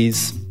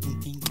 50s,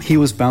 he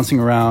was bouncing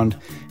around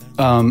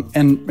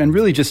and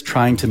really just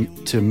trying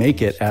to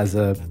make it as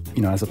a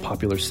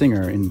popular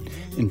singer in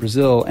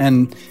Brazil.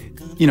 And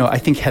you know, I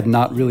think had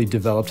not really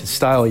developed his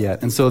style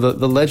yet. And so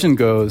the legend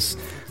goes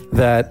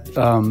that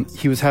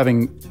he was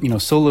having, you know,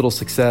 so little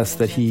success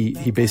that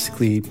he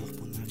basically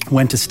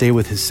went to stay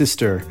with his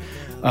sister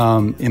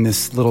in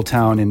this little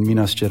town in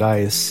Minas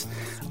Gerais.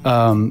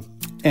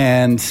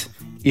 And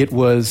it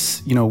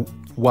was, you know,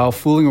 while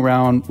fooling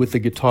around with the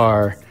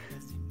guitar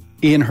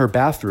in her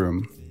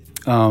bathroom,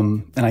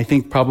 and I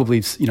think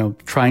probably, you know,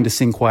 trying to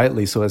sing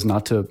quietly so as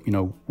not to, you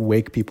know,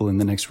 wake people in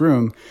the next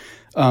room,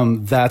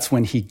 that's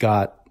when he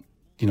got,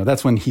 you know,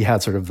 that's when he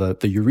had sort of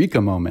the eureka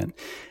moment.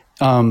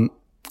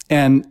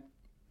 And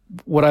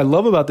what I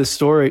love about that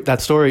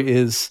story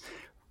is,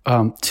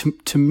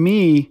 to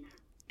me,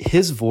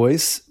 his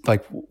voice,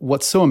 like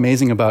what's so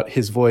amazing about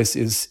his voice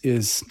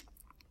is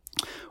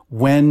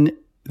when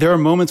there are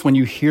moments when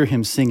you hear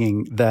him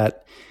singing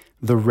that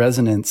the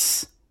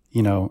resonance,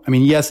 you know, I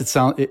mean, yes,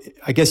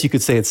 I guess you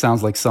could say it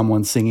sounds like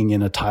someone singing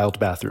in a tiled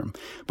bathroom,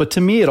 but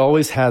to me, it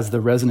always has the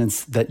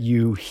resonance that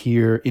you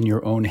hear in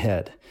your own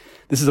head.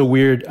 This is a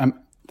weird, I'm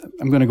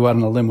going to go out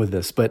on a limb with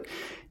this, but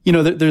you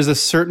know, there's a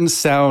certain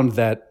sound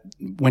that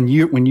when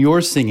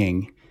you're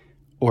singing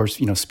or,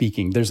 you know,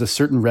 speaking, there's a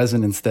certain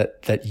resonance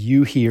that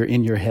you hear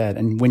in your head.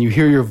 And when you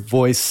hear your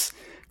voice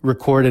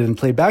recorded and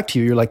played back to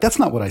you, you're like, that's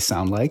not what I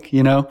sound like,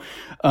 you know?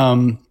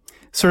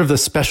 Sort of the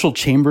special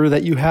chamber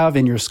that you have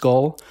in your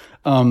skull.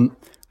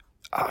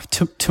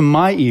 To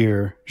my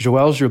ear,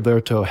 João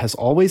Gilberto has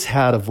always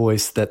had a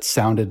voice that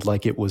sounded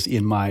like it was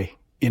in my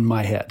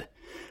head.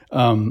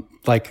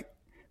 Like,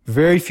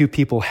 very few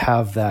people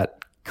have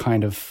that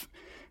kind of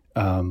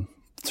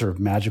sort of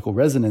magical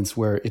resonance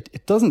where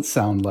it doesn't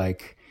sound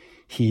like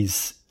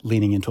he's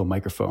leaning into a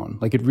microphone.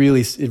 Like it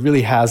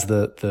really has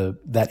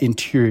that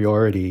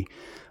interiority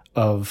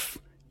of,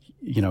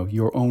 you know,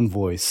 your own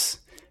voice.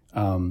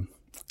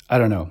 I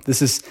don't know.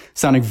 This is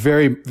sounding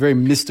very, very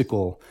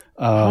mystical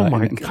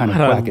and kind of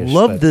quackish. I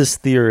love this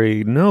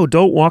theory. No,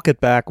 don't walk it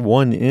back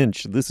 1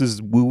 inch. This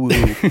is woo-woo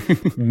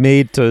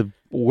made to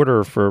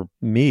order for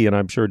me, and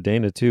I'm sure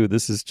Dana too.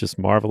 This is just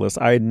marvelous.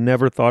 I had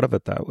never thought of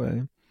it that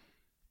way.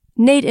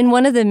 Nate, in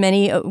one of the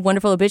many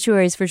wonderful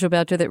obituaries for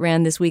Gilberto that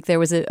ran this week, there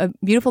was a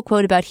beautiful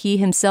quote about he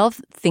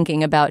himself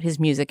thinking about his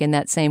music in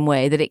that same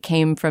way, that it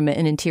came from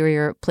an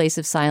interior place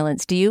of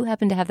silence. Do you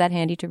happen to have that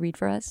handy to read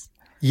for us?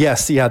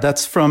 Yes, yeah,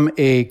 that's from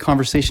a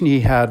conversation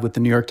he had with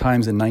the New York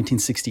Times in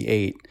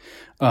 1968.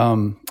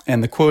 And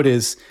the quote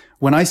is,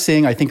 "When I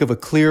sing, I think of a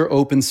clear,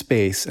 open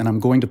space, and I'm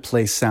going to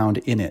place sound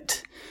in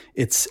it.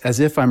 It's as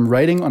if I'm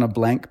writing on a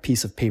blank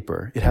piece of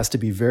paper. It has to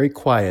be very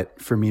quiet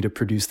for me to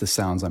produce the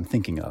sounds I'm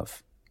thinking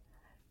of."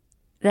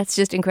 That's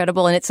just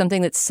incredible, and it's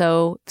something that's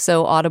so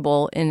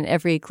audible in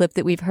every clip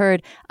that we've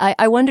heard.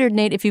 I wondered,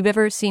 Nate, if you've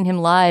ever seen him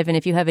live, and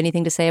if you have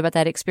anything to say about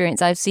that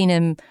experience. I've seen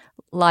him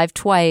live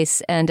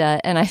twice, and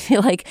I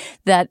feel like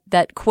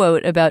that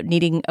quote about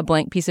needing a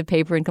blank piece of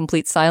paper in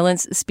complete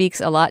silence speaks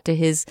a lot to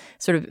his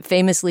sort of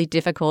famously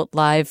difficult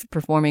live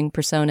performing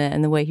persona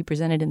and the way he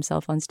presented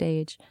himself on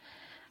stage.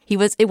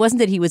 It wasn't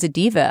that he was a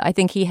diva. I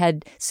think he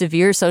had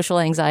severe social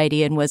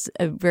anxiety and was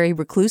a very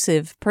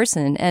reclusive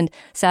person, and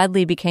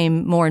sadly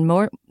became more and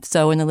more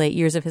so in the late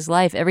years of his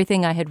life.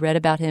 Everything I had read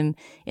about him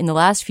in the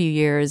last few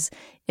years,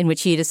 in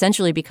which he had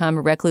essentially become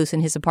a recluse in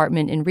his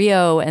apartment in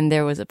Rio, and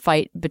there was a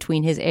fight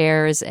between his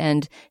heirs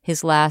and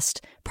his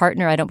last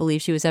partner. I don't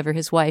believe she was ever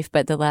his wife,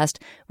 but the last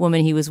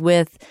woman he was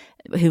with,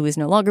 who was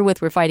no longer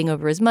with, were fighting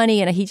over his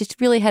money. And he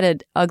just really had an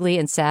ugly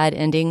and sad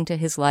ending to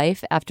his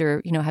life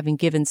after, you know, having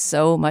given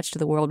so much to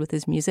the world with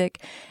his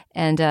music.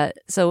 And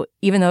so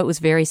even though it was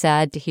very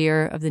sad to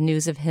hear of the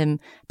news of him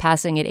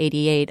passing at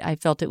 88, I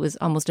felt it was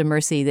almost a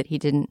mercy that he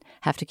didn't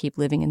have to keep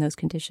living in those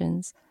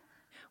conditions.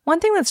 One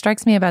thing that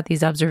strikes me about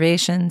these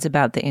observations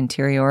about the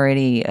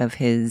interiority of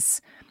his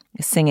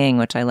singing,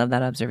 which I love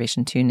that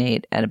observation too,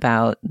 Nate, and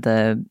about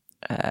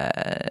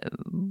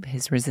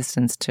his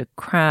resistance to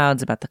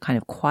crowds, about the kind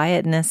of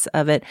quietness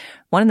of it.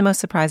 One of the most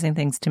surprising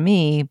things to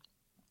me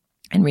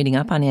in reading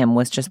up on him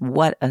was just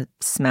what a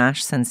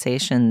smash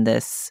sensation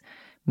this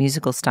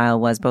musical style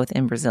was, both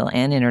in Brazil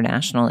and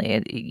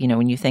internationally. You know,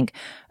 when you think,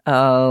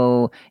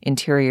 oh,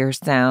 interior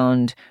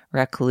sound,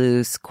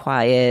 recluse,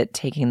 quiet,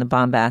 taking the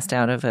bombast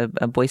out of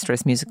a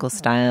boisterous musical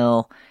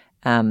style,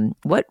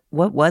 what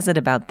was it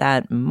about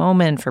that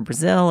moment for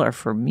Brazil or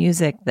for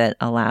music that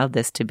allowed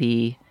this to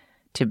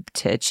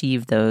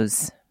achieve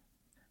those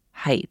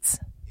heights?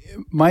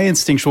 my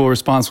instinctual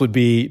response would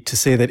be to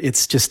say that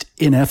it's just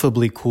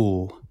ineffably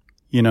cool.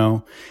 You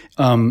know,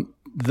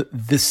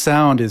 this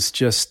sound is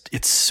just,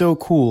 it's so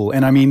cool.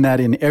 And I mean that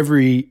in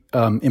every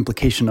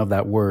implication of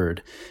that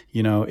word.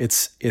 You know,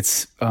 it's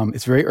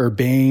very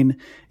urbane,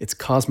 it's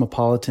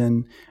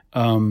cosmopolitan,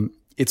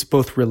 it's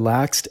both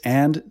relaxed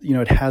and, you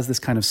know, it has this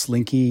kind of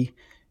slinky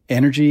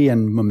energy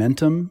and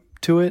momentum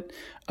to it.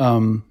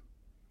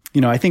 You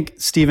know, I think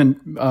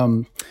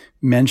Stephen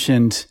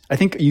mentioned, I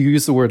think you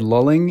used the word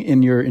lulling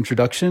in your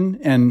introduction,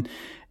 and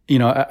you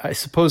know, I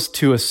suppose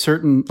to a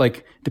certain,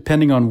 like,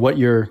 depending on what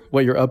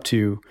you're up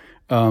to,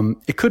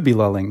 it could be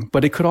lulling,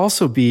 but it could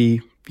also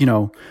be, you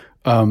know,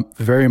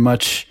 very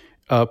much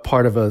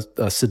part of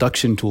a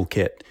seduction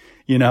toolkit,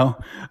 you know?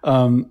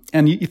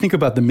 And you think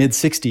about the mid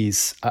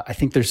 60s, I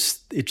think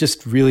it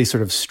just really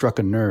sort of struck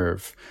a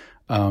nerve.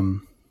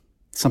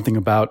 Something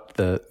about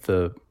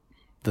the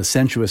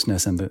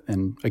sensuousness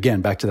and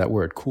again, back to that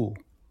word, cool.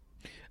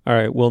 All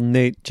right. Well,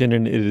 Nate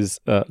Ginnin, it is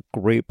a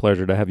great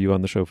pleasure to have you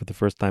on the show for the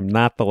first time.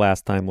 Not the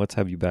last time. Let's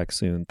have you back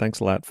soon. Thanks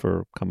a lot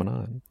for coming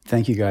on.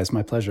 Thank you, guys.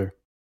 My pleasure.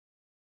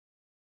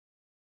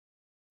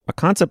 A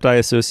concept I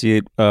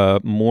associate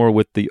more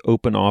with the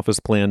open office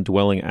plan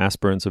dwelling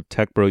aspirants of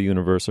Tech Bro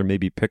Universe, or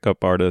maybe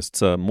pickup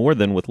artists, more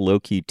than with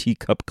low-key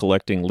teacup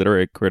collecting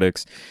literary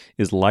critics,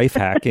 is life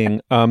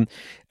hacking.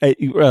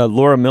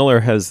 Laura Miller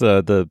has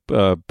the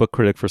book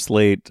critic for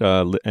Slate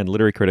and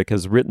literary critic,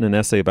 has written an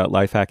essay about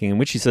life hacking in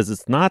which she says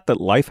it's not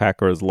that life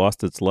hacker has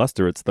lost its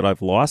luster, it's that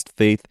I've lost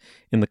faith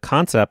in the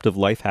concept of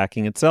life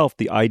hacking itself,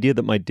 the idea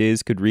that my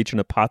days could reach an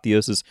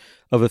apotheosis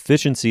of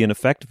efficiency and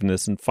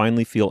effectiveness and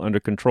finally feel under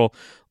control.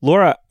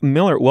 Laura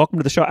Miller, welcome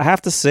to the show. I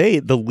have to say,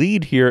 the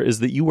lead here is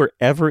that you were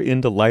ever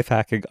into life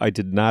hacking. I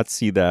did not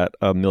see that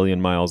a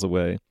million miles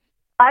away.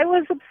 I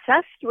was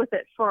obsessed with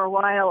it for a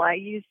while. I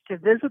used to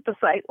visit the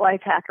site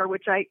Lifehacker,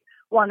 which I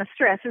want to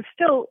stress is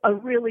still a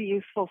really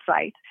useful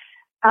site,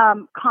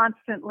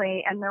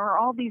 constantly. And there are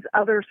all these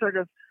other sort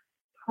of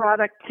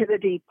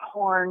productivity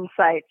porn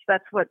sites.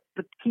 That's what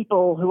the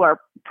people who are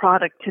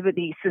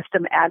productivity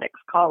system addicts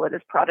call it,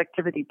 is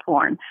productivity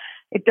porn.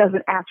 It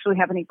doesn't actually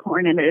have any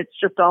porn in it. It's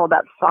just all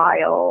about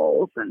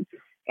files and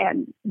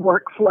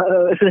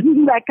workflows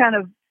and that kind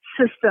of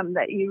system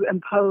that you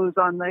impose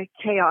on the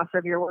chaos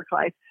of your work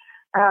life.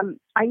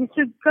 I used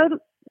to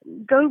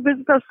go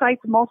visit those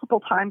sites multiple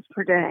times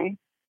per day.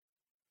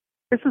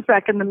 This was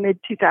back in the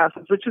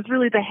mid-2000s, which was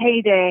really the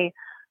heyday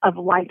of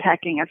life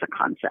hacking as a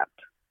concept.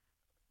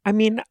 I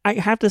mean, I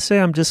have to say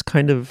I'm just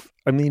kind of,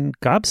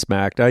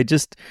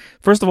 gobsmacked.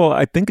 First of all,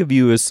 I think of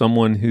you as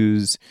someone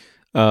who's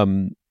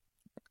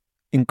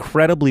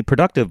incredibly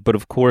productive, but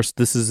of course,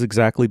 this is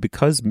exactly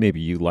because maybe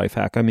you life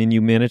hack. I mean,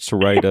 you managed to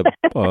write a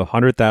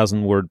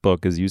 100,000 word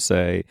book, as you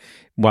say,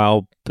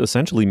 while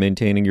essentially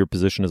maintaining your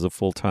position as a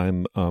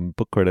full-time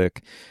book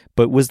critic.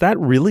 But was that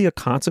really a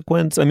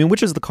consequence? I mean,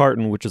 which is the cart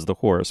and which is the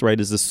horse, right?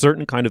 Is a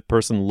certain kind of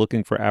person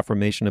looking for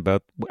affirmation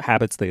about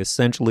habits they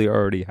essentially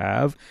already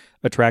have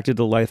attracted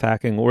to life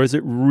hacking? Or is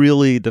it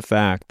really the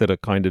fact that a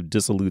kind of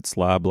dissolute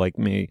slob like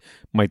me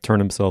might turn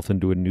himself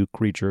into a new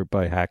creature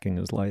by hacking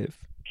his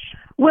life?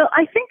 Well,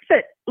 I think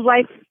that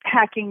life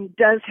hacking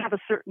does have a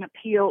certain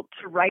appeal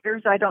to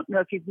writers. I don't know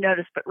if you've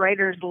noticed, but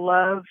writers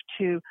love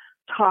to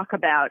talk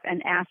about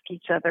and ask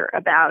each other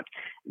about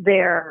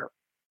their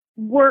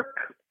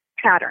work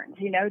patterns.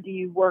 You know, do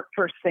you work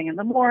first thing in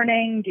the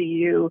morning?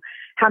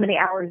 How many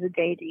hours a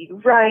day do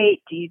you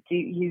write? Do you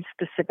use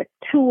specific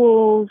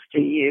tools?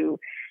 Do you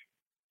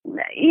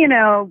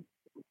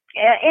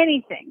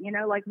anything,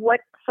 like what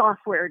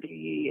software do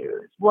you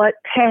use? What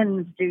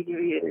pens do you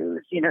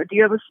use? Do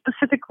you have a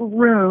specific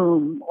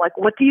room? Like,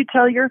 what do you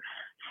tell your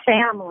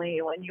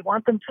family when you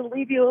want them to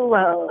leave you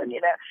alone?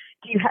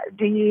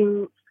 Do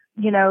you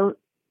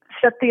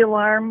set the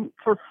alarm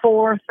for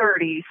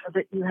 4:30 so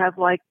that you have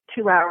like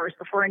 2 hours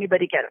before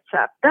anybody gets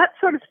up? That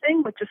sort of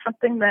thing, which is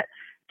something that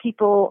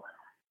people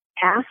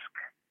ask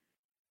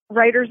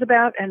writers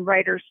about and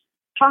writers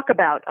talk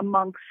about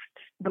amongst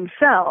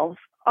themselves,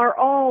 are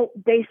all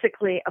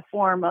basically a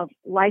form of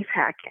life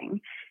hacking,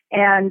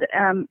 and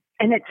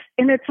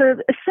it's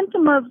a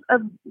symptom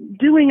of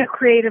doing a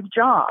creative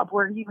job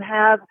where you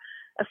have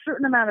a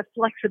certain amount of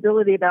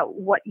flexibility about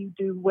what you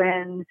do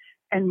when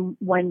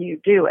you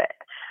do it.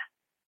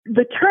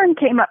 The term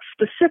came up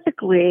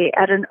specifically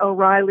at an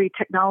O'Reilly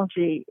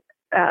Technology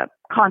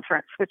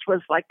conference, which was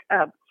like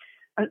a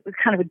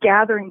kind of a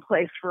gathering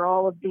place for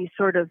all of these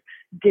sort of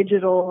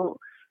digital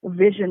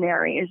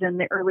visionaries in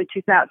the early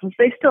 2000s.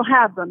 They still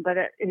have them, but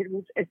it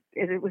was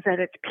at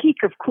its peak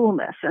of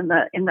coolness in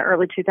the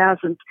early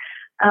 2000s.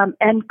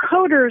 And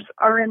coders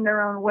are in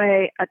their own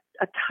way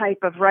a type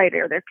of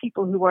writer. They're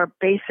people who are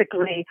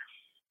basically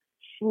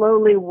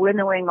slowly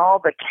winnowing all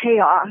the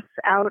chaos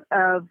out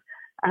of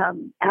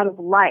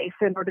life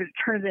in order to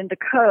turn it into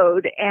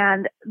code.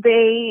 And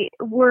they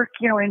work,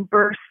 in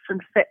bursts and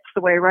fits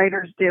the way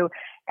writers do.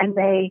 And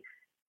they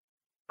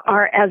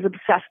are as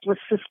obsessed with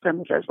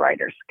systems as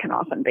writers can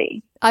often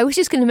be. I was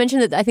just going to mention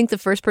that I think the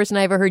first person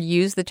I ever heard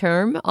use the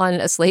term on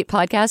a Slate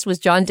podcast was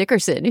John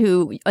Dickerson,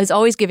 who is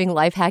always giving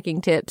life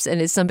hacking tips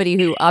and is somebody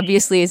who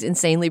obviously is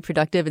insanely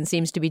productive and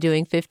seems to be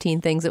doing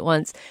 15 things at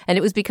once. And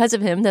it was because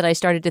of him that I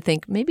started to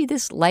think maybe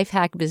this life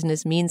hack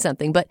business means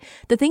something. But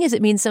the thing is,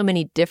 it means so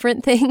many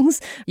different things.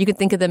 You could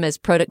think of them as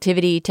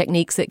productivity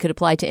techniques that could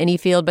apply to any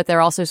field, but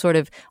they're also sort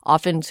of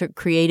often sort of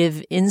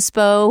creative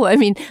inspo. I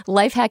mean,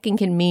 life hacking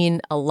can mean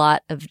a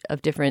lot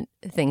of different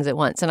things at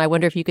once. And I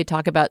wonder if you could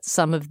talk about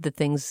some of the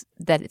things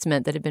that it's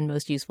meant that have been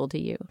most useful to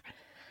you.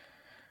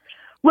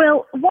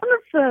 Well,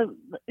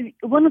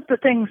 one of the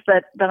things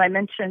that I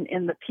mentioned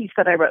in the piece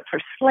that I wrote for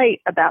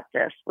Slate about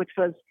this, which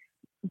was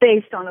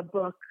based on a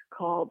book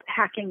called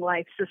Hacking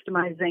Life,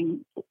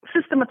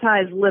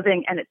 Systematized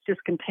Living and Its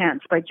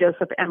Discontents by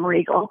Joseph M.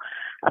 Riegel,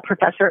 a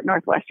professor at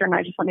Northwestern.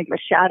 I just want to give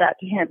a shout out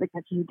to him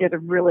because he did a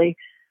really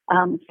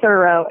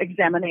thorough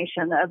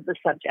examination of the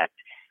subject.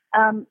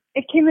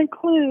 It can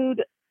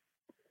include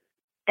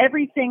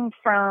everything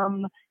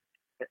from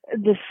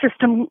the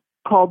system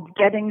called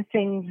Getting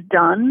Things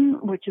Done,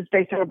 which is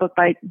based on a book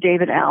by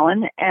David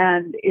Allen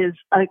and is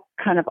a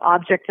kind of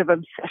object of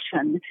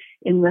obsession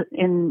in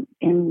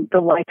the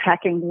life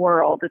hacking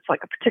world. It's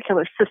like a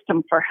particular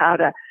system for how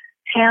to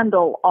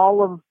handle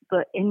all of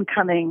the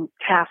incoming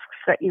tasks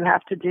that you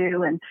have to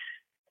do and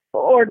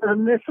order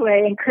them this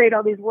way and create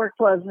all these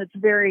workflows, and it's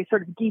very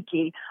sort of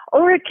geeky.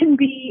 Or it can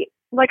be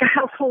like a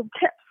household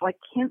tips, like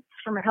Hints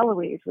from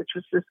Heloise, which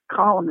was this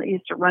column that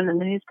used to run in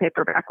the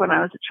newspaper back when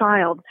I was a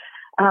child.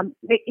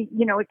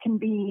 It can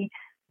be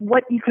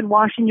what you can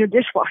wash in your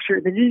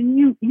dishwasher that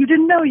you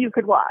didn't know you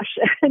could wash,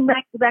 and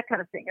that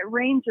kind of thing. It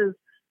ranges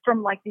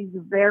from like these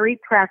very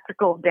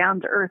practical,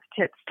 down-to-earth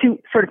tips to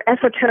sort of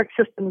esoteric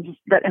systems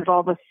that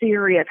involve a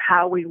theory of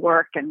how we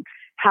work and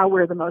how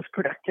we're the most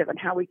productive and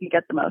how we can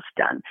get the most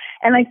done.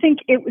 And I think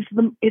it's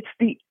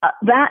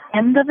that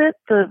end of it,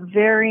 the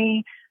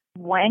very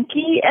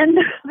wanky end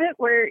of it,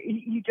 where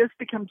you just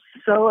become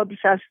so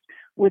obsessed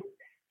with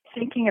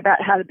thinking about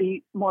how to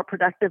be more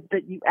productive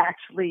that you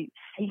actually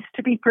cease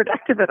to be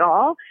productive at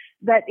all,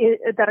 that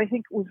I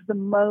think was the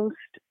most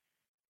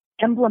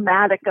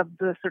emblematic of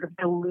the sort of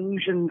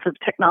delusions of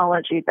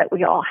technology that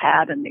we all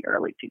had in the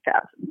early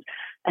 2000s.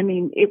 I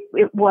mean, it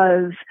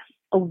was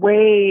a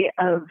way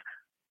of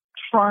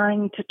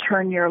trying to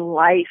turn your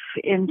life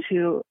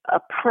into a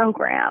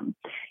program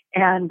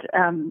and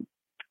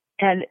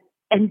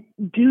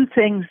do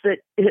things that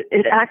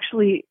it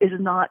actually is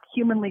not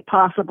humanly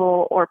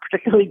possible or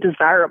particularly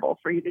desirable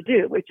for you to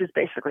do, which is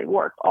basically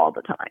work all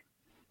the time.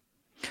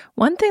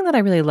 One thing that I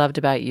really loved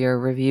about your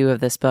review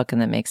of this book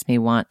and that makes me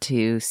want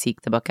to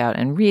seek the book out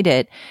and read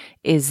it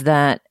is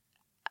that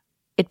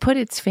it put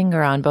its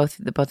finger on, both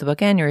the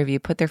book and your review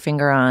put their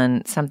finger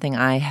on something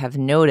I have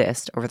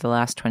noticed over the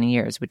last 20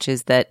 years, which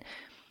is that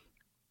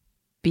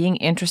being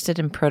interested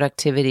in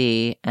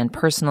productivity and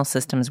personal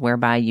systems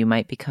whereby you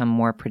might become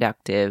more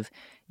productive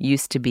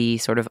used to be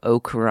sort of au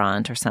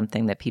courant or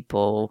something that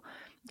people,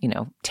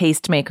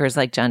 tastemakers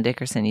like John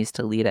Dickerson used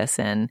to lead us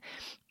in.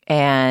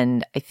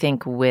 And I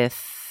think in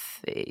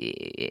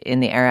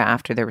the era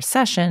after the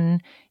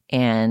recession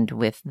and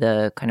with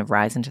the kind of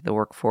rise into the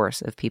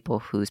workforce of people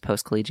whose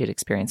post-collegiate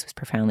experience was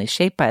profoundly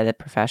shaped by the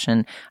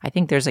profession, I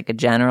think there's like a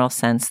general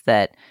sense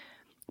that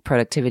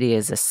productivity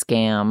is a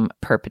scam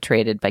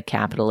perpetrated by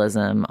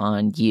capitalism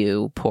on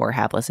you, poor,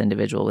 hapless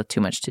individual with too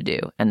much to do.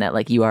 And that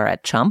like you are a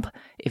chump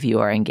if you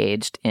are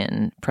engaged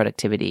in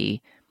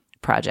productivity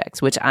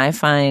projects, which I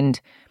find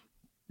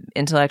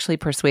intellectually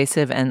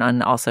persuasive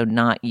and also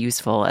not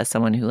useful as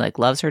someone who like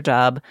loves her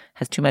job,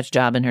 has too much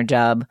job in her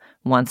job,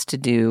 wants to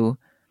do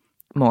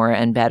more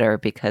and better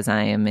because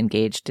I am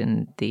engaged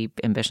in the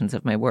ambitions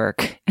of my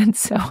work. And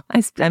so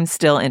I'm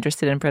still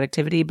interested in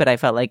productivity, but I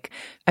felt like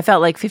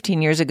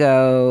 15 years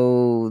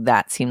ago,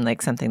 that seemed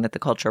like something that the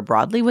culture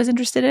broadly was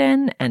interested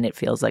in. And it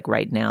feels like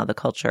right now the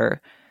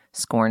culture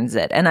scorns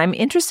it. And I'm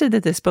interested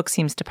that this book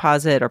seems to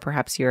posit, or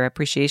perhaps your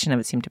appreciation of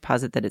it seemed to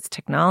posit, that it's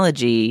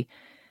technology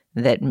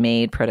that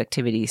made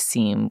productivity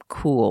seem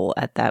cool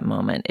at that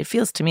moment. It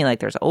feels to me like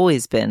there's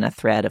always been a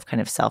thread of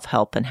kind of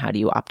self-help and how do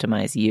you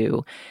optimize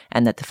you,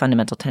 and that the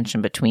fundamental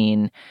tension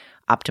between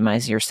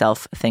optimize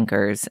yourself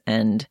thinkers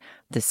and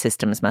the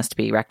systems must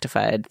be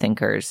rectified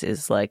thinkers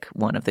is like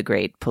one of the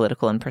great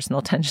political and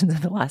personal tensions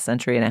of the last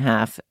century and a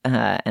half.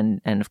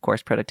 And of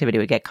course, productivity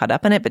would get caught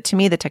up in it. But to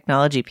me, the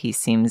technology piece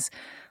seems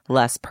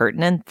less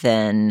pertinent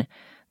than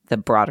the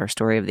broader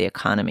story of the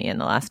economy in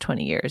the last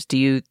 20 years. Do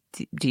you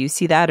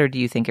see that, or do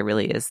you think it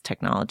really is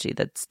technology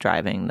that's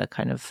driving the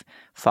kind of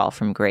fall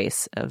from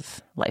grace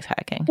of life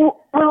hacking? Well,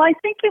 I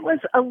think it was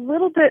a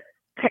little bit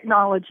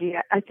technology.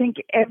 I think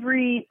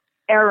every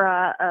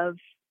era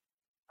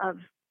of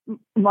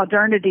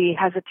modernity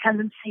has a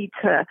tendency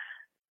to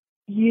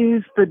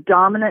use the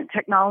dominant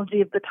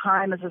technology of the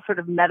time as a sort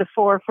of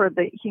metaphor for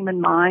the human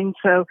mind.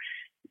 So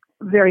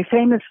very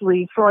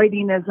famously,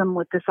 Freudianism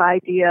with this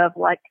idea of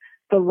like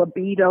the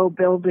libido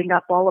building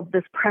up all of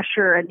this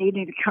pressure and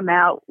needing to come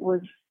out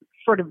was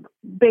sort of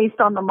based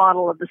on the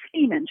model of the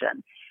steam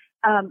engine.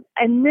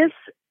 And this,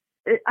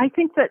 I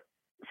think that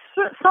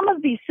some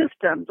of these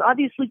systems,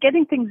 obviously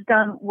getting things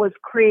done was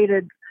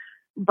created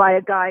by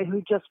a guy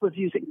who just was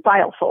using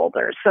file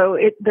folders. So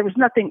there was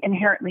nothing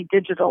inherently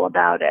digital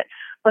about it.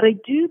 But I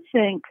do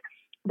think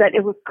that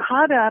it was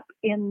caught up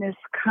in this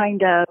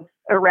kind of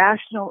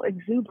irrational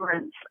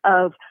exuberance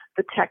of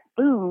the tech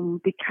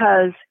boom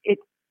because it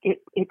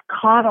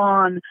caught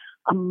on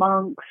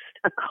amongst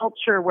a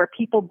culture where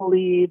people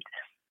believed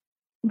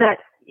that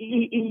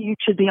you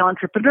should be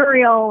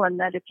entrepreneurial and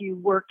that if you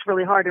worked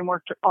really hard and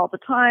worked all the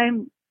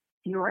time,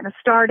 you were in a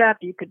startup,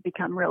 you could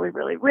become really,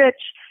 really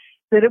rich.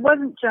 That it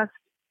wasn't just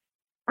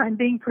I'm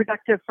being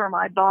productive for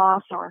my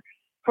boss or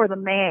for the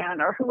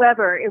man or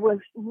whoever. It was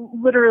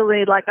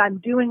literally like I'm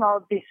doing all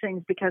of these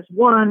things because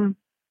one,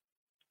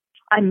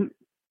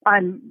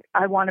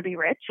 I want to be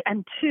rich,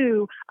 and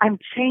two, I'm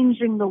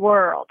changing the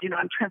world.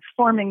 I'm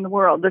transforming the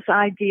world. This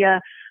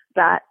idea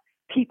that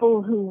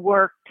people who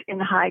worked in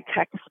high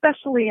tech,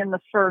 especially in the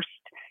first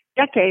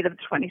decade of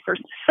the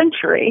 21st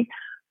century,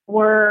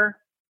 were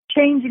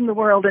changing the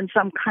world in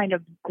some kind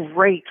of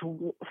great,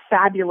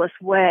 fabulous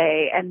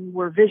way and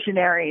were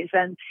visionaries,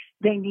 and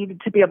they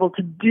needed to be able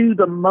to do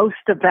the most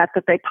of that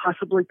they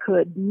possibly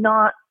could,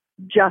 not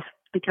just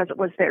because it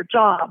was their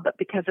job, but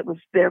because it was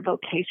their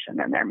vocation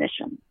and their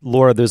mission.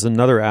 Laura, there's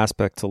another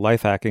aspect to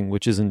life hacking,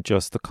 which isn't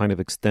just the kind of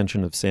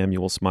extension of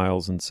Samuel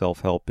Smiles and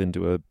self-help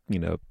into a,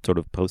 sort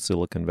of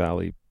post-Silicon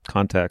Valley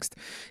context.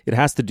 It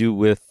has to do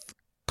with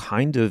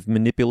kind of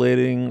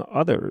manipulating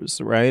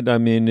others, right? I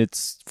mean,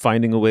 it's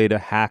finding a way to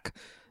hack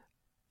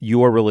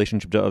your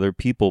relationship to other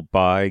people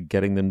by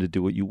getting them to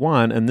do what you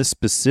want. And this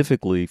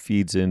specifically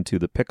feeds into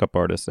the pickup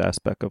artist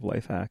aspect of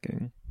life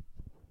hacking.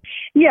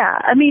 Yeah,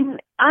 I mean,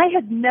 I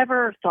had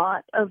never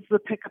thought of the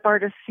pickup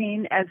artist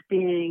scene as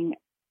being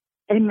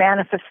a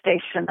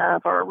manifestation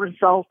of or a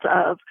result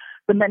of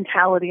the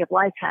mentality of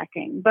life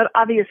hacking, but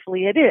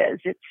obviously it is.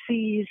 It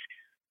sees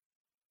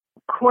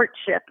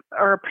courtship,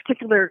 or a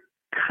particular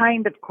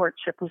kind of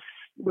courtship,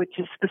 which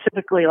is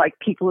specifically like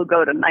people who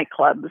go to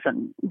nightclubs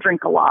and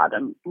drink a lot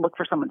and look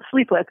for someone to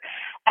sleep with,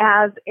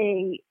 as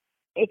a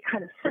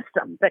kind of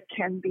system that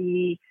can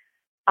be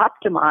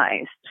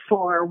optimized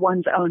for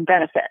one's own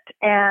benefit,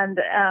 and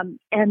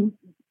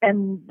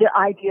the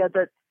idea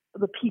that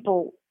the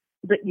people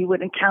that you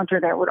would encounter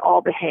there would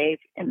all behave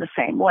in the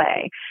same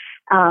way.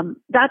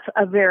 That's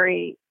a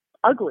very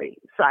ugly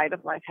side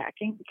of life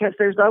hacking, because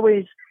there's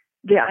always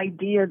the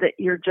idea that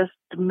you're just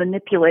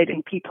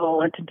manipulating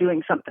people into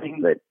doing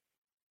something that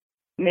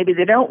maybe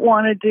they don't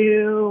want to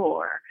do,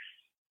 or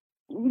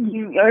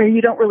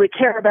you don't really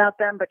care about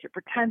them, but you're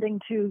pretending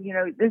to.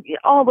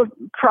 All the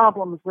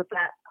problems with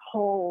that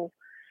whole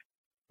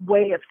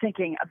way of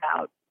thinking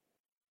about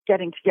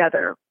getting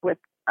together with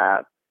a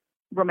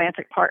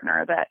romantic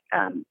partner that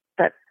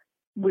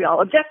we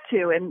all object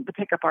to in the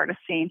pickup artist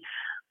scene.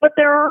 But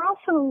there are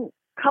also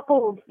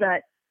couples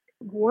that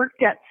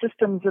worked at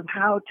systems of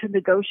how to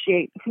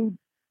negotiate who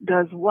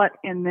does what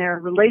in their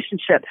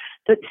relationship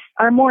that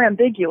are more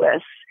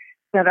ambiguous,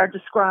 that are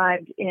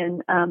described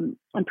in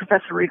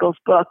Professor Riegel's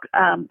book.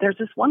 There's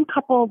this one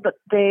couple that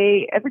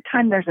every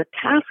time there's a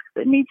task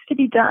that needs to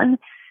be done,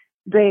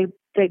 they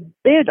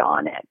bid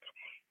on it,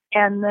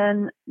 and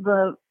then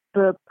the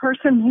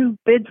person who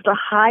bids the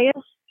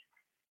highest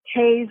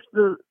pays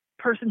the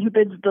person who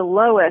bids the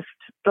lowest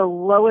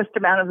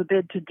amount of the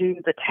bid to do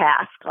the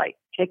task, like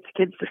take the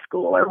kids to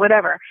school or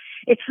whatever.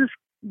 It's this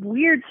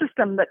weird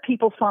system that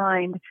people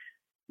find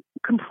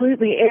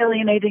completely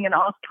alienating and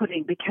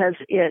off-putting, because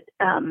it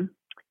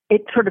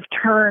sort of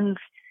turns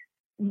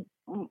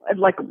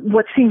like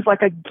what seems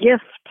like a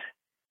gift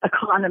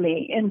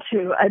economy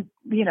into an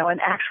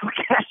actual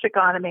cash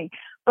economy.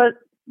 But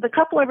the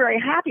couple are very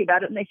happy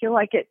about it, and they feel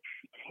like it's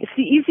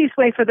the easiest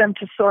way for them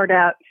to sort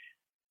out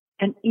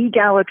an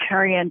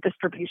egalitarian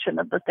distribution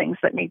of the things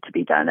that need to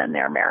be done in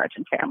their marriage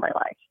and family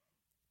life.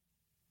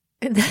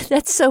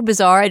 That's so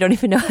bizarre. I don't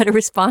even know how to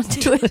respond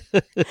to it.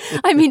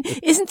 I mean,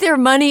 isn't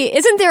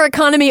their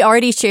economy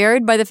already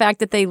shared by the fact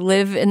that they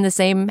live in the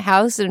same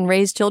house and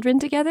raise children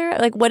together?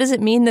 Like, what does it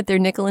mean that they're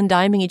nickel and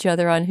diming each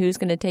other on who's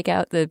going to take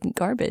out the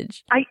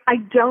garbage? I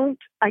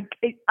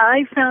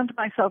found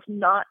myself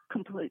not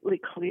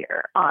completely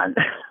clear on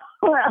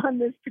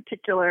this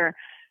particular,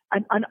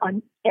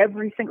 on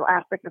every single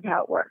aspect of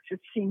how it works. It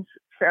seems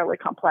fairly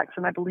complex,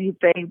 and I believe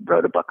they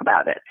wrote a book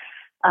about it.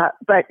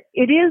 But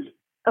it is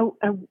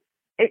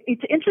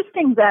it's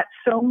interesting that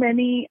so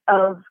many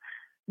of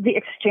the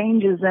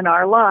exchanges in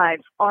our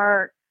lives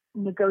are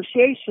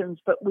negotiations,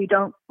 but we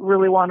don't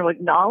really want to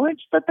acknowledge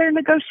that they're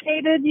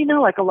negotiated.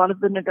 Like a lot of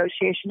the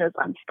negotiation is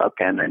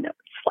unspoken, and it's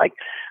like,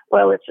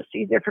 well, it's just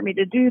easier for me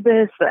to do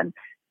this than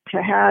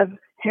to have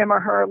him or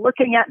her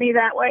looking at me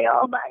that way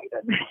all night,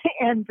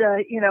 and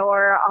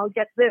or I'll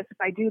get this if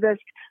I do this.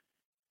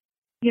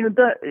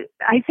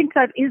 I think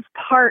that is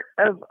part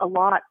of a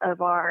lot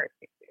of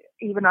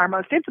even our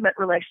most intimate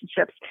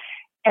relationships,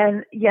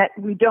 and yet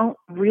we don't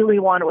really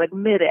want to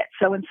admit it.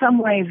 So in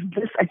some ways,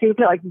 I feel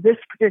like this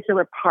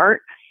particular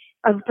part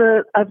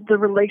the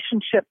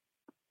relationship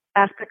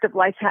aspect of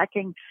life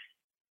hacking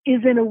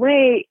is in a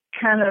way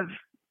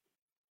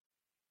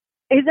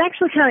is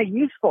actually kind of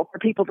useful for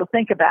people to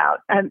think about.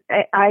 And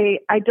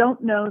I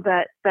don't know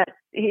that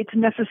it's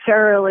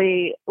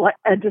necessarily like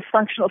a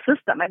dysfunctional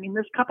system. I mean,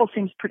 this couple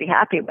seems pretty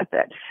happy with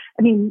it.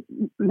 I mean,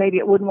 maybe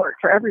it wouldn't work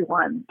for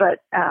everyone, but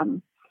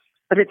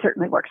it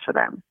certainly works for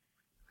them.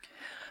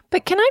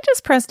 But can I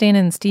just press Dana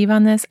and Steve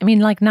on this? I mean,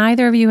 like,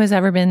 neither of you has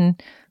ever been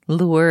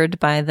lured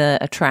by the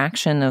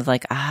attraction of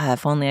like,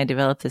 if only I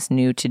developed this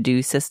new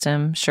to-do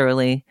system,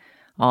 surely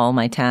all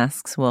my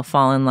tasks will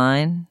fall in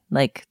line.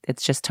 Like,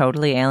 it's just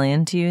totally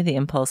alien to you, the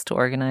impulse to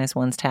organize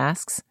one's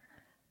tasks.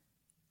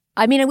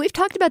 I mean, we've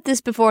talked about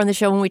this before on the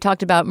show when we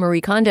talked about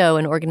Marie Kondo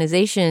and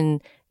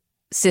organization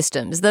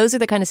systems. Those are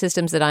the kind of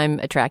systems that I'm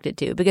attracted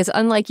to, because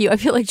unlike you, I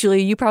feel like,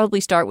 Julia, you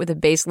probably start with a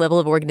base level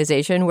of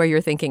organization where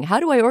you're thinking, how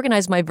do I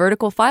organize my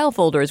vertical file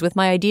folders with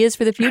my ideas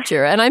for the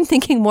future? And I'm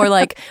thinking more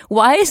like,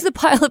 why is the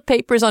pile of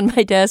papers on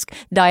my desk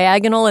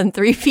diagonal and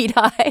 3 feet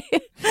high?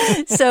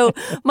 So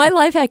my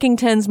life hacking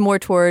tends more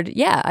toward,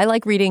 I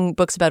like reading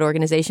books about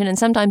organization, and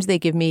sometimes they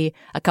give me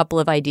a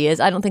couple of ideas.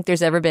 I don't think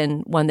there's ever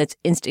been one that's,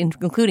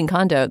 including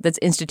Kondo, that's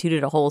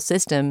instituted a whole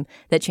system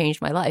that changed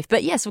my life.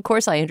 But yes, of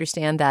course, I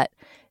understand that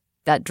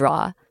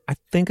draw. I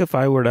think if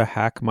I were to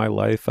hack my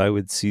life, I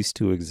would cease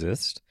to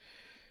exist.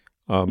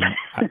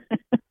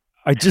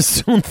 I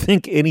just don't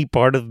think any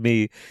part of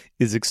me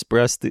is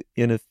expressed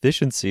in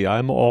efficiency.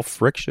 I'm all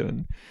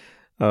friction.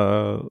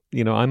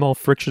 I'm all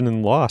friction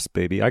and loss,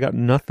 baby. I got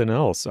nothing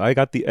else. I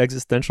got the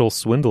existential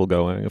swindle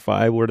going. If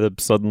I were to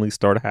suddenly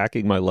start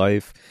hacking my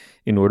life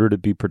in order to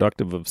be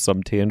productive of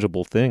some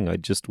tangible thing, I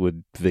just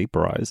would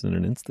vaporize in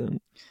an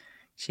instant.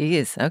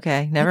 Jeez.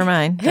 Okay. Never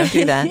mind. Don't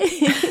do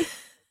that.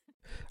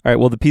 All right,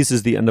 well, the piece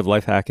is The End of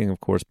Life Hacking, of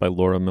course, by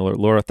Laura Miller.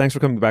 Laura, thanks for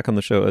coming back on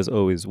the show, as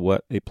always.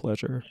 What a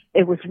pleasure.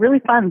 It was really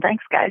fun.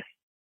 Thanks, guys.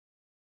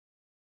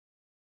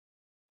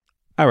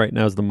 All right,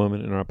 now's the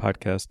moment in our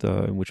podcast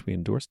in which we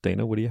endorse.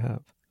 Dana, what do you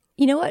have?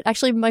 You know what?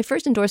 Actually, my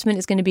first endorsement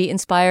is going to be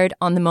inspired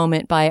on the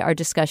moment by our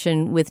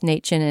discussion with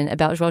Nate Chinnan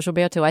about João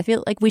Gilberto. I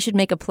feel like we should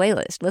make a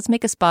playlist. Let's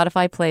make a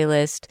Spotify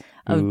playlist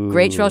of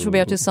great João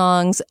Gilberto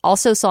songs,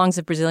 also songs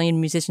of Brazilian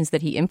musicians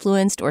that he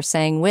influenced or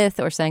sang with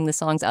or sang the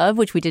songs of,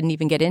 which we didn't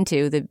even get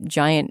into, the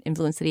giant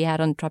influence that he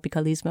had on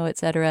Tropicalismo,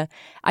 etc.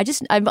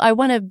 I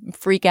want to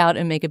freak out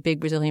and make a big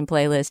Brazilian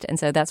playlist, and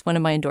so that's one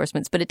of my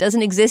endorsements. But it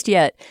doesn't exist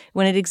yet.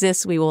 When it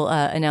exists, we will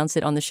announce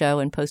it on the show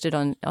and post it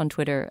on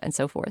Twitter and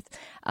so forth.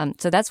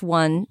 So that's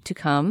one to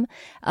come.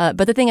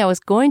 But the thing I was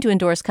going to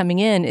endorse coming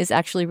in is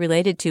actually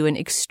related to an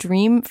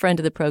extreme friend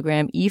of the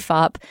program,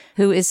 EFOP,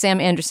 who is Sam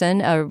Anderson,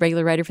 a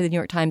regular writer for the New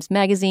York Times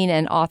Magazine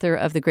and author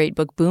of the great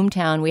book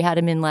Boomtown. We had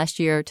him in last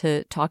year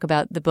to talk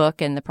about the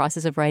book and the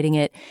process of writing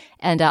it.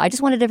 And I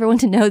just wanted everyone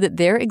to know that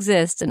there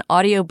exists an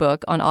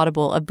audiobook on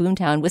Audible of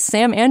Boomtown with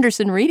Sam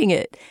Anderson reading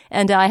it.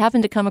 And I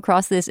happened to come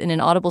across this in an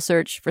Audible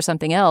search for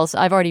something else.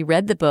 I've already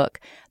read the book,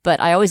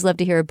 but I always love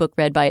to hear a book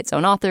read by its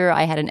own author.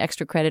 I had an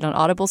extra credit on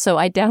Audible, so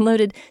I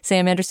downloaded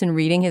Sam Anderson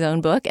reading his own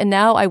book. And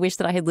now I wish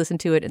that I had listened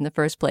to it in the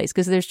first place,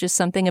 because there's just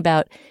something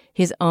about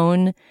his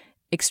own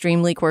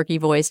extremely quirky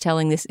voice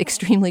telling this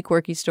extremely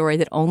quirky story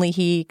that only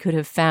he could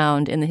have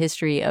found in the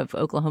history of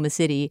Oklahoma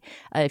City.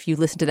 If you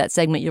listen to that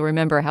segment, you'll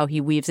remember how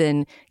he weaves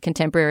in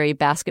contemporary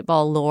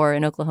basketball lore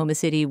in Oklahoma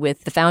City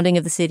with the founding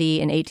of the city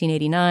in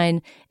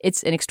 1889.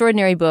 It's an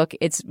extraordinary book.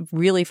 It's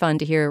really fun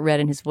to hear read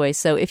in his voice.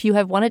 So if you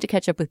have wanted to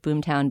catch up with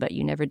Boomtown, but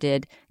you never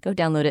did, go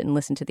download it and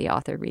listen to the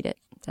author read it.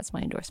 That's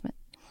my endorsement.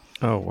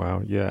 Oh,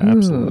 wow. Yeah,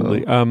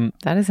 absolutely.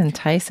 That is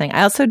enticing.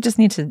 I also just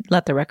need to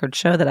let the record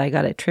show that I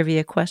got a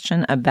trivia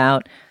question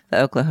about the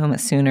Oklahoma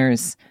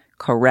Sooners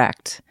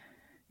correct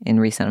in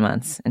recent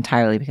months,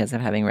 entirely because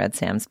of having read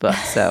Sam's book.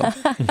 So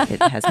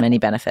it has many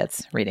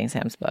benefits, reading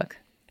Sam's book.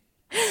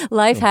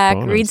 Life hack,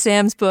 bonus. Read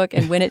Sam's book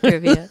and win it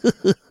trivia.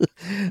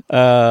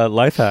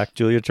 Life hack,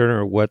 Julia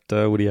Turner, what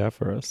do you have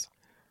for us?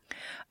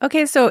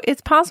 Okay, so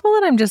it's possible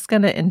that I'm just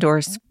going to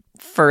endorse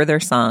further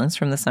songs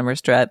from the Summer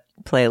Strut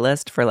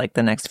playlist for like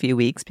the next few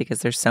weeks, because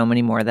there's so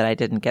many more that I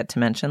didn't get to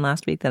mention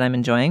last week that I'm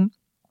enjoying.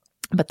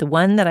 But the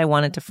one that I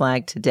wanted to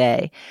flag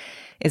today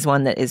is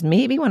one that is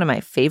maybe one of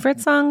my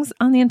favorite songs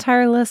on the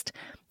entire list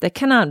that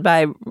cannot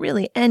by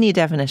really any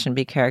definition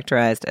be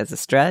characterized as a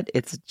strut.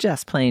 It's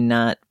just plain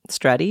not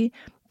strutty,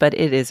 but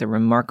it is a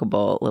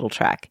remarkable little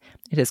track.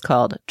 It is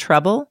called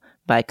Trouble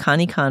by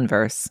Connie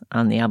Converse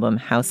on the album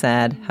How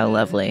Sad, How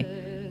Lovely.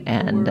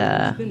 And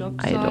I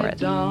adore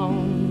it.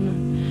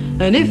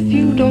 And if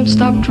you don't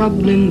stop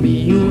troubling me,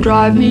 you'll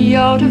drive me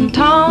out of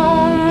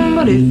town.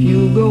 But if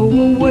you go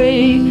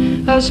away,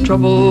 as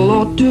trouble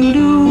ought to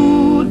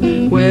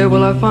do, where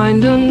will I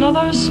find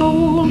another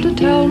soul to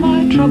tell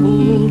my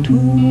trouble to?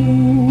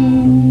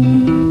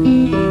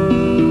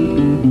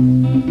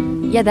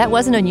 Yeah, that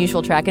was an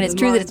unusual track, and it's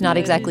true that it's not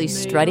exactly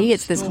strutty.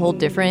 It's this whole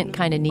different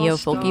kind of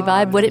neo-folky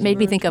vibe. What it made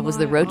me think of was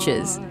the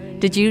Roaches.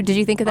 Did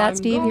you think of that,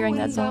 Steve, hearing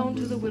that song?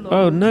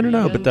 Oh,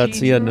 no, but that's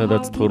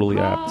totally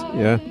apt.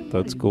 Yeah,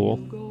 that's cool.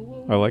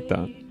 I like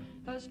that.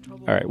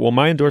 All right. Well,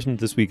 my endorsement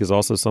this week is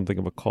also something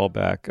of a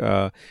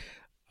callback.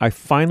 I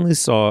finally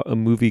saw a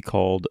movie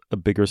called A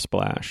Bigger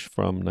Splash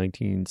from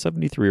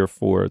 1973 or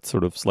 4. It's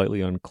sort of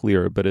slightly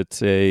unclear, but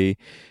it's a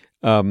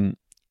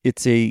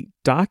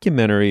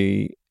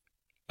documentary,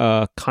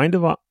 kind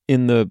of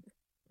in the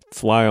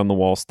fly on the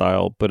wall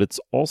style, but it's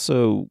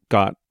also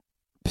got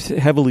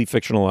heavily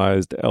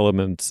fictionalized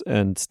elements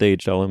and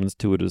staged elements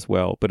to it as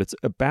well. But it's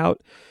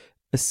about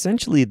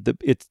essentially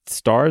it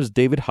stars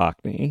David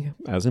Hockney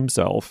as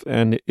himself,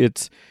 and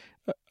it's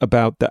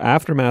about the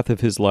aftermath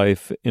of his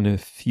life in a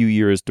few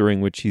years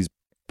during which he's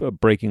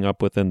breaking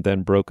up with and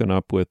then broken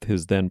up with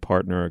his then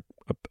partner,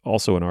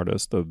 also an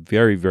artist, a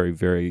very, very,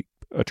 very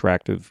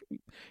attractive, I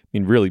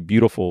mean, really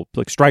beautiful,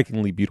 like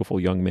strikingly beautiful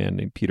young man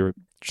named Peter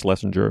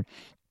Schlesinger,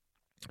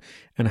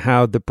 and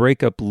how the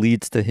breakup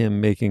leads to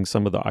him making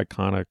some of the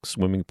iconic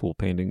swimming pool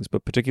paintings,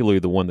 but particularly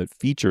the one that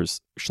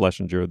features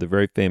Schlesinger, the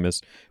very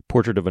famous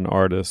Portrait of an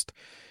Artist,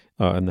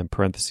 and then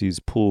parentheses,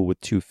 pool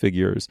with two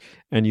figures.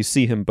 And you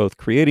see him both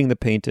creating the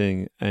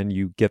painting, and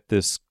you get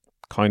this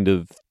kind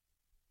of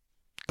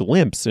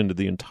glimpse into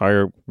the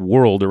entire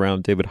world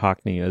around David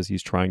Hockney as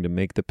he's trying to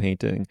make the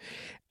painting.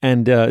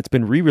 And it's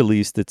been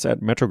re-released. It's at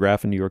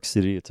Metrograph in New York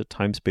City. It's a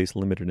Time Space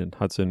Limited in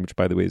Hudson, which,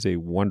 by the way, is a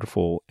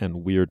wonderful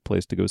and weird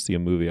place to go see a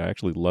movie. I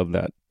actually love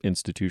that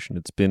institution.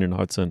 It's been in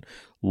Hudson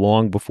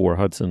long before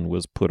Hudson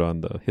was put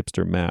on the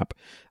hipster map.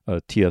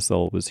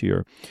 TSL was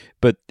here.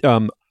 But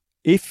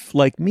if,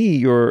 like me,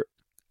 you're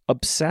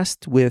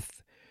obsessed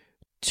with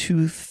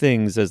two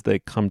things as they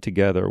come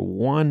together.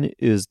 One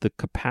is the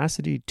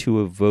capacity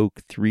to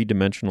evoke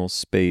three-dimensional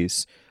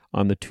space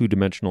on the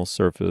two-dimensional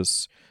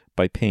surface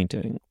by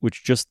painting,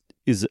 which just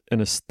is an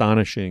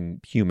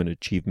astonishing human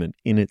achievement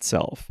in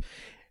itself,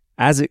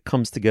 as it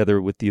comes together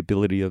with the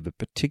ability of a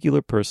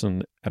particular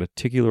person at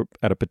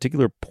a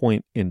particular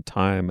point in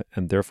time,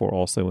 and therefore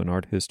also in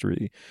art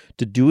history,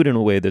 to do it in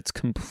a way that's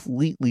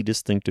completely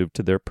distinctive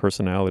to their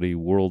personality,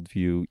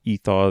 worldview,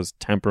 ethos,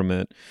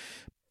 temperament,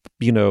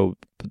 you know,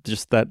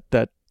 just that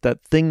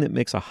thing that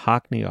makes a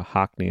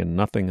Hockney and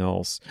nothing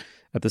else.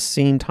 At the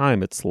same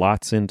time, it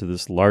slots into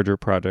this larger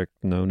project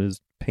known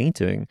as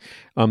painting.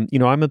 You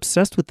know, I'm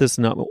obsessed with this,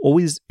 and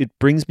it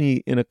brings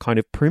me in a kind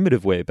of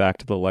primitive way back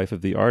to the life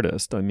of the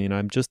artist. I mean,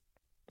 I'm just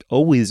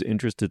always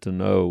interested to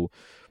know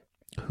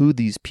who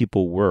these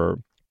people were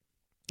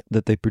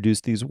that they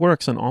produced these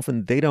works, and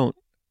often they don't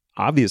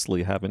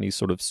obviously have any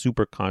sort of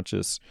super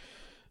conscious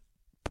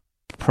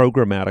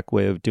programmatic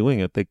way of doing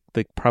it.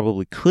 They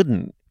probably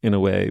couldn't, in a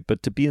way,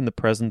 but to be in the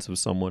presence of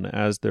someone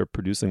as they're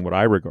producing what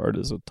I regard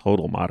as a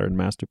total modern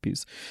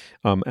masterpiece.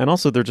 And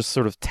also there are just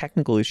sort of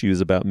technical issues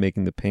about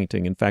making the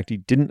painting. In fact, he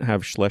didn't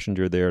have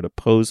Schlesinger there to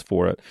pose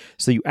for it.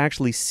 So you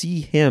actually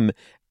see him,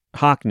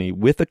 Hockney,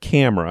 with a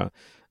camera,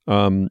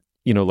 you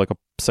know, like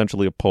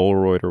essentially a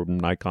Polaroid or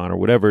Nikon or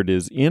whatever it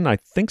is, in, I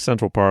think,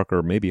 Central Park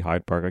or maybe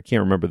Hyde Park. I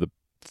can't remember. The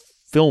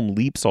film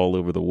leaps all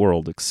over the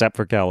world except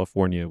for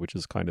California, which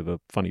is kind of a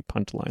funny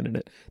punchline in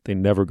it. They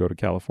never go to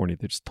California.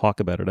 They just talk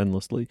about it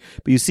endlessly.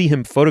 But you see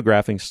him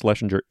photographing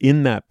Schlesinger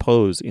in that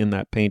pose, in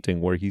that painting,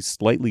 where he's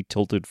slightly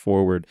tilted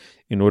forward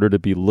in order to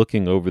be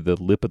looking over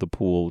the lip of the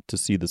pool to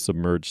see the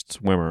submerged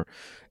swimmer.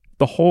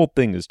 The whole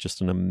thing is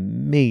just an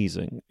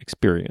amazing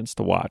experience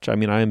to watch. I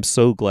mean, I am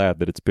so glad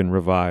that it's been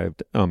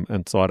revived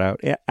and sought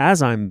out,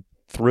 as I'm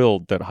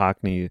thrilled that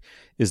Hockney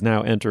is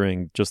now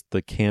entering just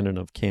the canon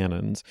of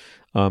canons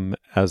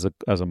as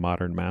a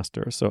modern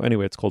master. So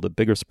anyway, it's called A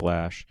Bigger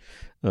Splash,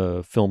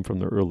 a film from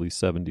the early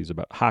 70s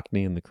about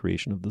Hockney and the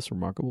creation of this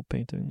remarkable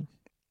painting.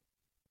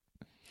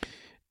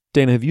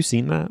 Dana, have you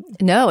seen that?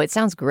 No, it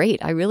sounds great.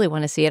 I really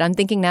want to see it. I'm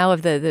thinking now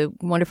of the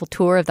wonderful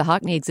tour of the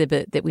Hockney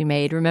exhibit that we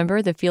made.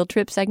 Remember the field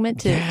trip segment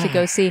to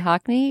go see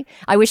Hockney?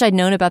 I wish I'd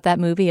known about that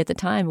movie at the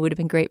time. It would have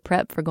been great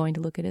prep for going to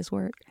look at his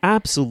work.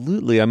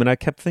 Absolutely. I mean, I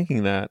kept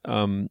thinking that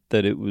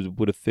it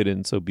would have fit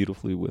in so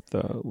beautifully with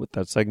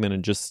that segment,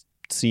 and just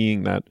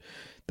seeing that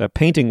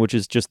painting, which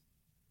is just,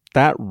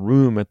 that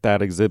room at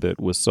that exhibit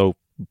was so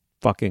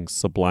fucking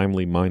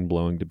sublimely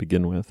mind-blowing to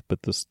begin with.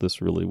 But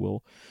this really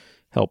will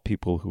help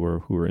people who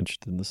are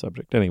interested in the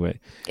subject. Anyway,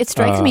 it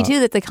strikes me too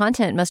that the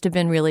content must have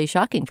been really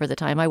shocking for the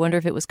time. I wonder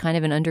if it was kind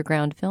of an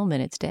underground film in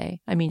its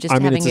day. I mean,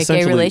 having a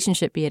gay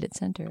relationship be at its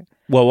center.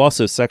 Well,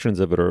 also sections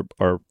of it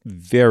are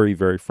very,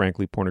 very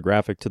frankly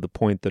pornographic, to the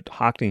point that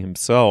Hockney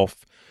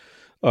himself,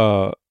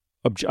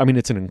 I mean,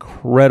 it's an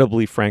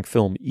incredibly frank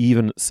film,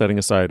 even setting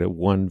aside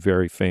one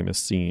very famous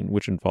scene,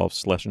 which involves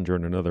Schlesinger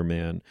and another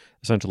man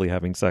essentially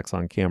having sex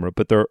on camera.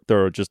 But there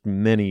are just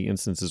many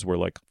instances where,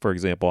 like, for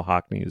example,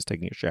 Hockney is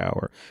taking a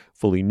shower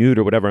fully nude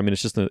or whatever. I mean,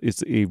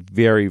 it's a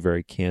very,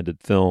 very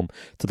candid film,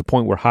 to the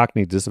point where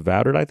Hockney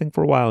disavowed it, I think,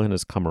 for a while, and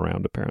has come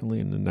around apparently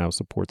and now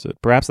supports it.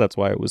 Perhaps that's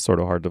why it was sort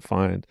of hard to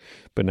find,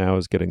 but now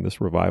is getting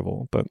this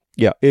revival. But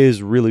yeah, it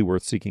is really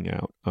worth seeking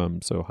out.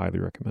 So highly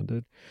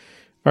recommended.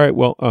 All right.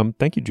 Well,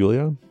 thank you,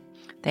 Julia.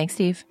 Thanks,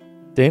 Steve.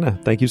 Dana,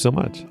 thank you so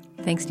much.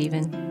 Thanks,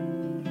 Stephen.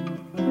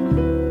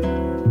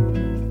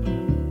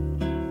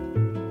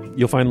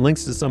 You'll find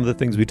links to some of the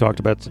things we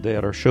talked about today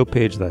at our show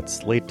page. That's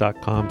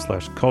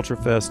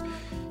slate.com/culturefest.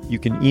 You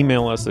can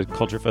email us at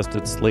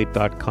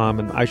culturefest@slate.com.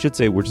 And I should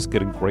say we're just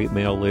getting great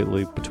mail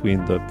lately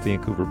between the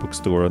Vancouver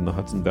Bookstore and the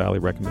Hudson Valley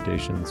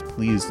recommendations.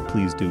 Please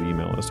do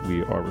email us.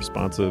 We are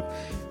responsive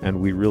and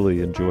we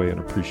really enjoy and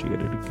appreciate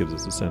it. It gives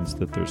us a sense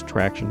that there's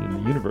traction in the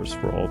universe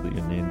for all the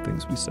inane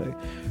things we say.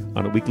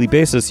 On a weekly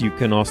basis, you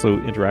can also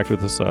interact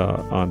with us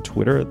on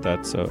Twitter.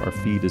 That's our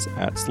feed is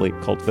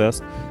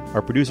 @SlateCultFest.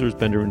 Our producer is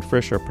Benjamin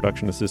Frisch. Our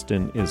production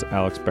assistant is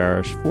Alex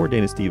Barish. For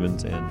Dana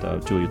Stevens and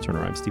Julia Turner,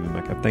 I'm Stephen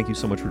Metcalf. Thank you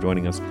so much for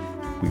joining us.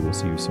 We will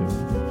see you soon.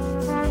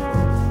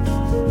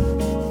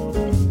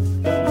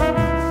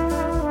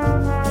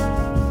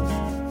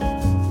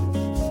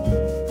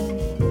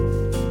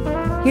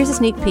 Here's a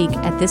sneak peek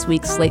at this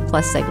week's Slate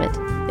Plus segment.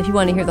 If you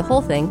want to hear the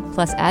whole thing,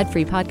 plus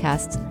ad-free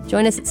podcasts,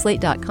 join us at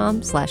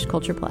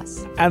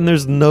slate.com/cultureplus. And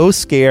there's no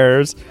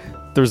scares.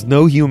 There's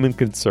no human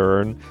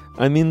concern.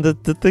 I mean, the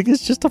thing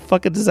is just a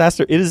fucking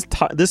disaster. It is.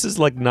 This is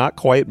like not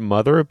quite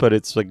Mother, but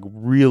it's like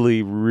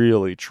really,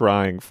 really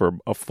trying for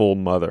a full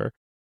Mother.